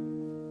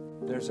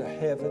room, there's a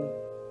heaven.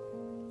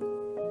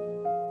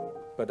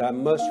 But I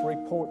must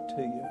report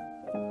to you,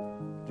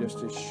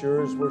 just as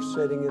sure as we're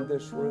sitting in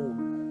this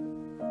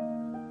room,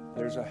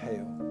 there's a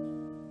hell.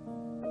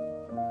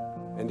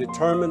 And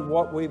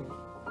what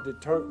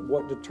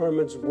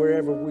determines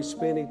wherever we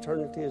spend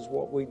eternity is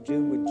what we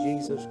do with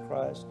Jesus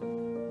Christ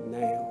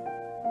now.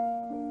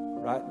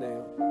 Right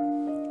now.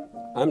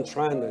 I'm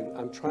trying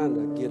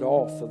to get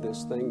off of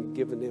this thing and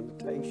give an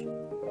invitation.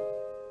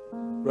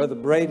 Brother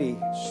Brady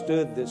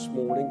stood this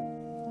morning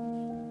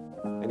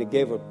and he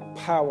gave a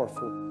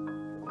powerful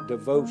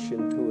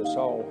devotion to us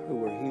all who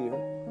were here.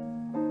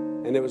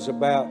 And it was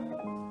about,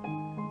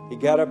 he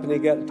got up and he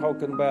got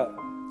talking about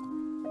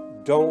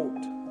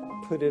don't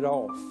put it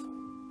off.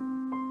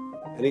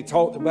 And he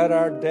talked about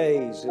our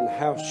days and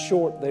how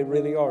short they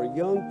really are. A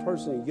young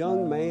person, a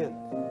young man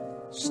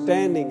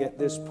standing at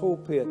this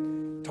pulpit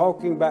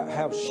talking about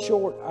how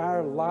short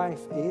our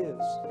life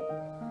is.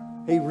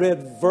 He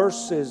read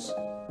verses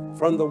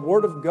from the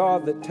Word of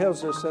God that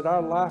tells us that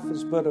our life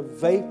is but a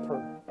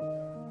vapor.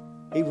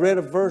 He read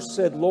a verse that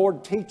said,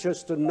 Lord, teach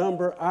us to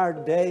number our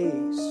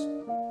days.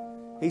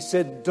 He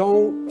said,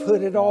 don't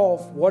put it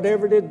off.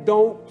 Whatever it is,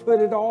 don't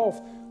put it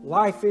off.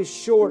 Life is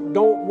short.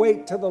 Don't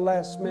wait till the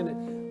last minute.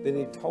 Then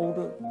he told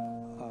an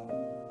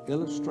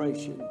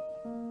illustration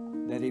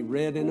that he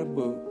read in a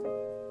book.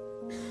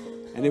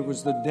 And it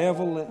was the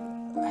devil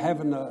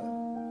having a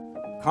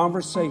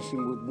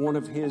conversation with one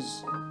of his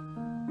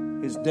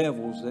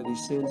devils that he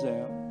sends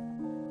out.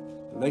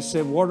 And they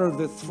said, what are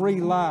the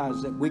 3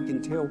 lies that we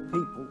can tell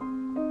people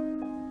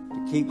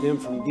to keep them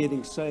from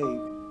getting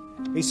saved?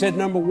 He said,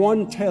 number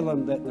 1, tell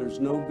them that there's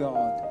no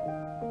God.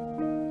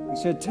 He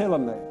said, tell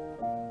them that.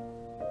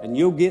 And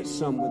you'll get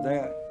some with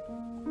that.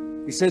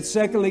 He said,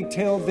 secondly,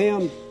 tell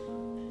them,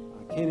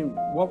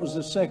 what was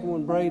the second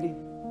one, Brady?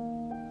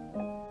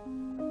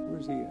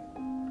 Where's he at?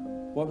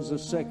 What was the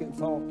second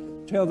thought?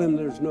 Tell them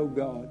there's no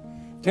God.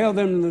 Tell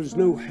them there's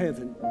no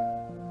heaven.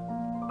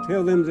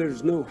 Tell them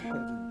there's no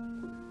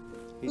heaven.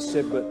 He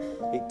said, but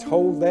he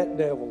told that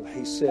devil,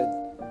 he said,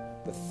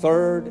 the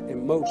third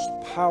and most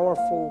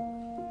powerful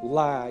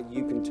lie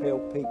you can tell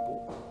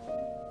people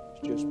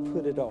just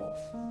put it off.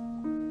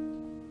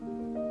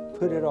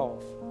 Put it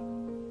off.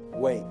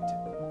 Wait.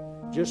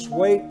 Just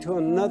wait till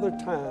another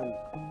time,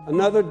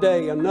 another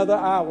day, another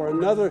hour,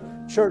 another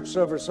church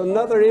service,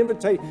 another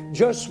invitation.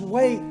 Just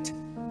wait.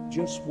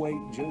 Just wait.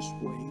 Just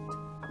wait.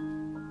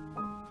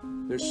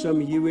 There's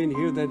some of you in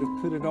here that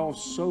have put it off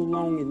so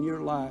long in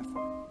your life.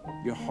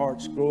 Your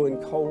heart's growing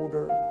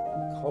colder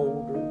and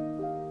colder.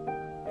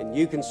 And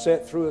you can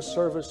sit through a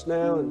service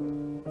now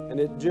and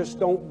it just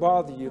don't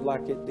bother you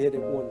like it did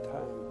at one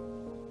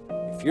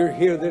time. If you're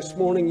here this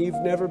morning,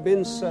 you've never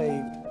been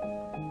saved.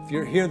 If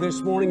you're here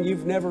this morning,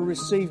 you've never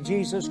received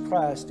Jesus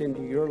Christ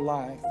into your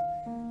life,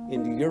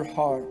 into your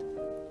heart.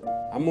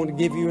 I'm going to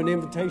give you an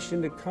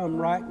invitation to come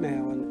right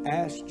now and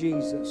ask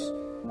Jesus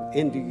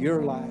into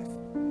your life.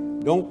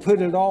 Don't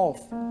put it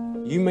off.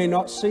 You may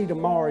not see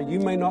tomorrow. You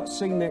may not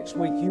see next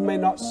week. You may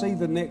not see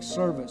the next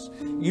service.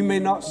 You may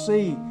not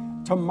see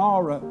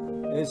tomorrow.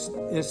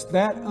 It's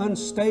that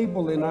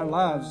unstable in our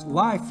lives.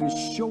 Life is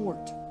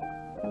short.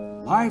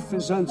 Life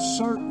is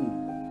uncertain.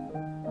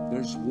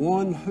 There's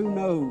one who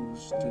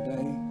knows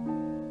today,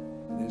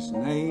 and His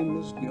name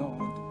is God.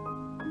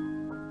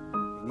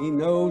 And He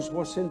knows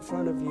what's in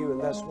front of you,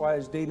 and that's why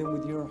He's dealing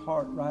with your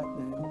heart right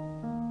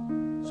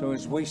now. So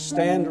as we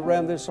stand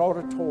around this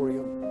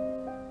auditorium,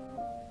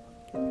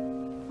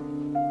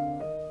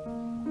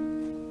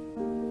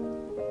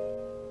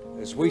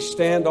 as we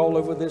stand all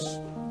over this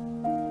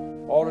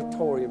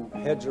auditorium,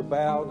 heads are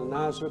bowed and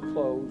eyes are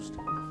closed.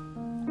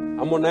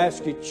 I'm going to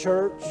ask you,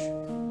 church,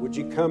 would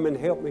you come and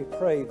help me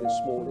pray this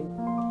morning?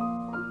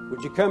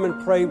 Would you come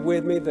and pray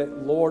with me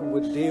that Lord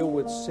would deal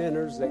with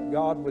sinners, that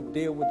God would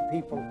deal with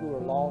people who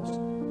are lost,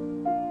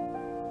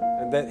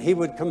 and that He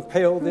would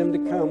compel them to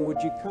come?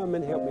 Would you come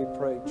and help me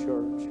pray,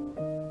 church?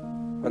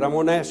 But I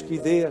want to ask you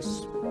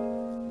this.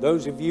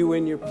 Those of you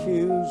in your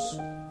pews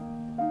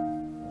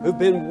who've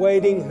been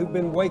waiting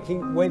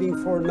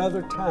for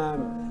another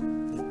time,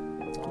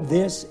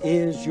 this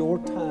is your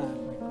time.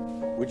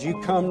 Would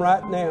you come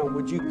right now?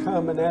 Would you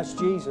come and ask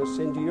Jesus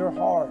into your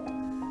heart?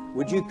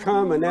 Would you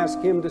come and ask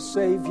Him to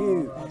save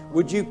you?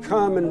 Would you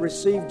come and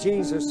receive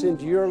Jesus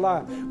into your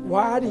life?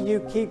 Why do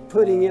you keep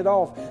putting it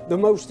off? The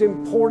most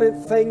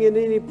important thing in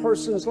any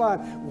person's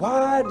life.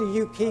 Why do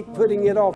you keep putting it off?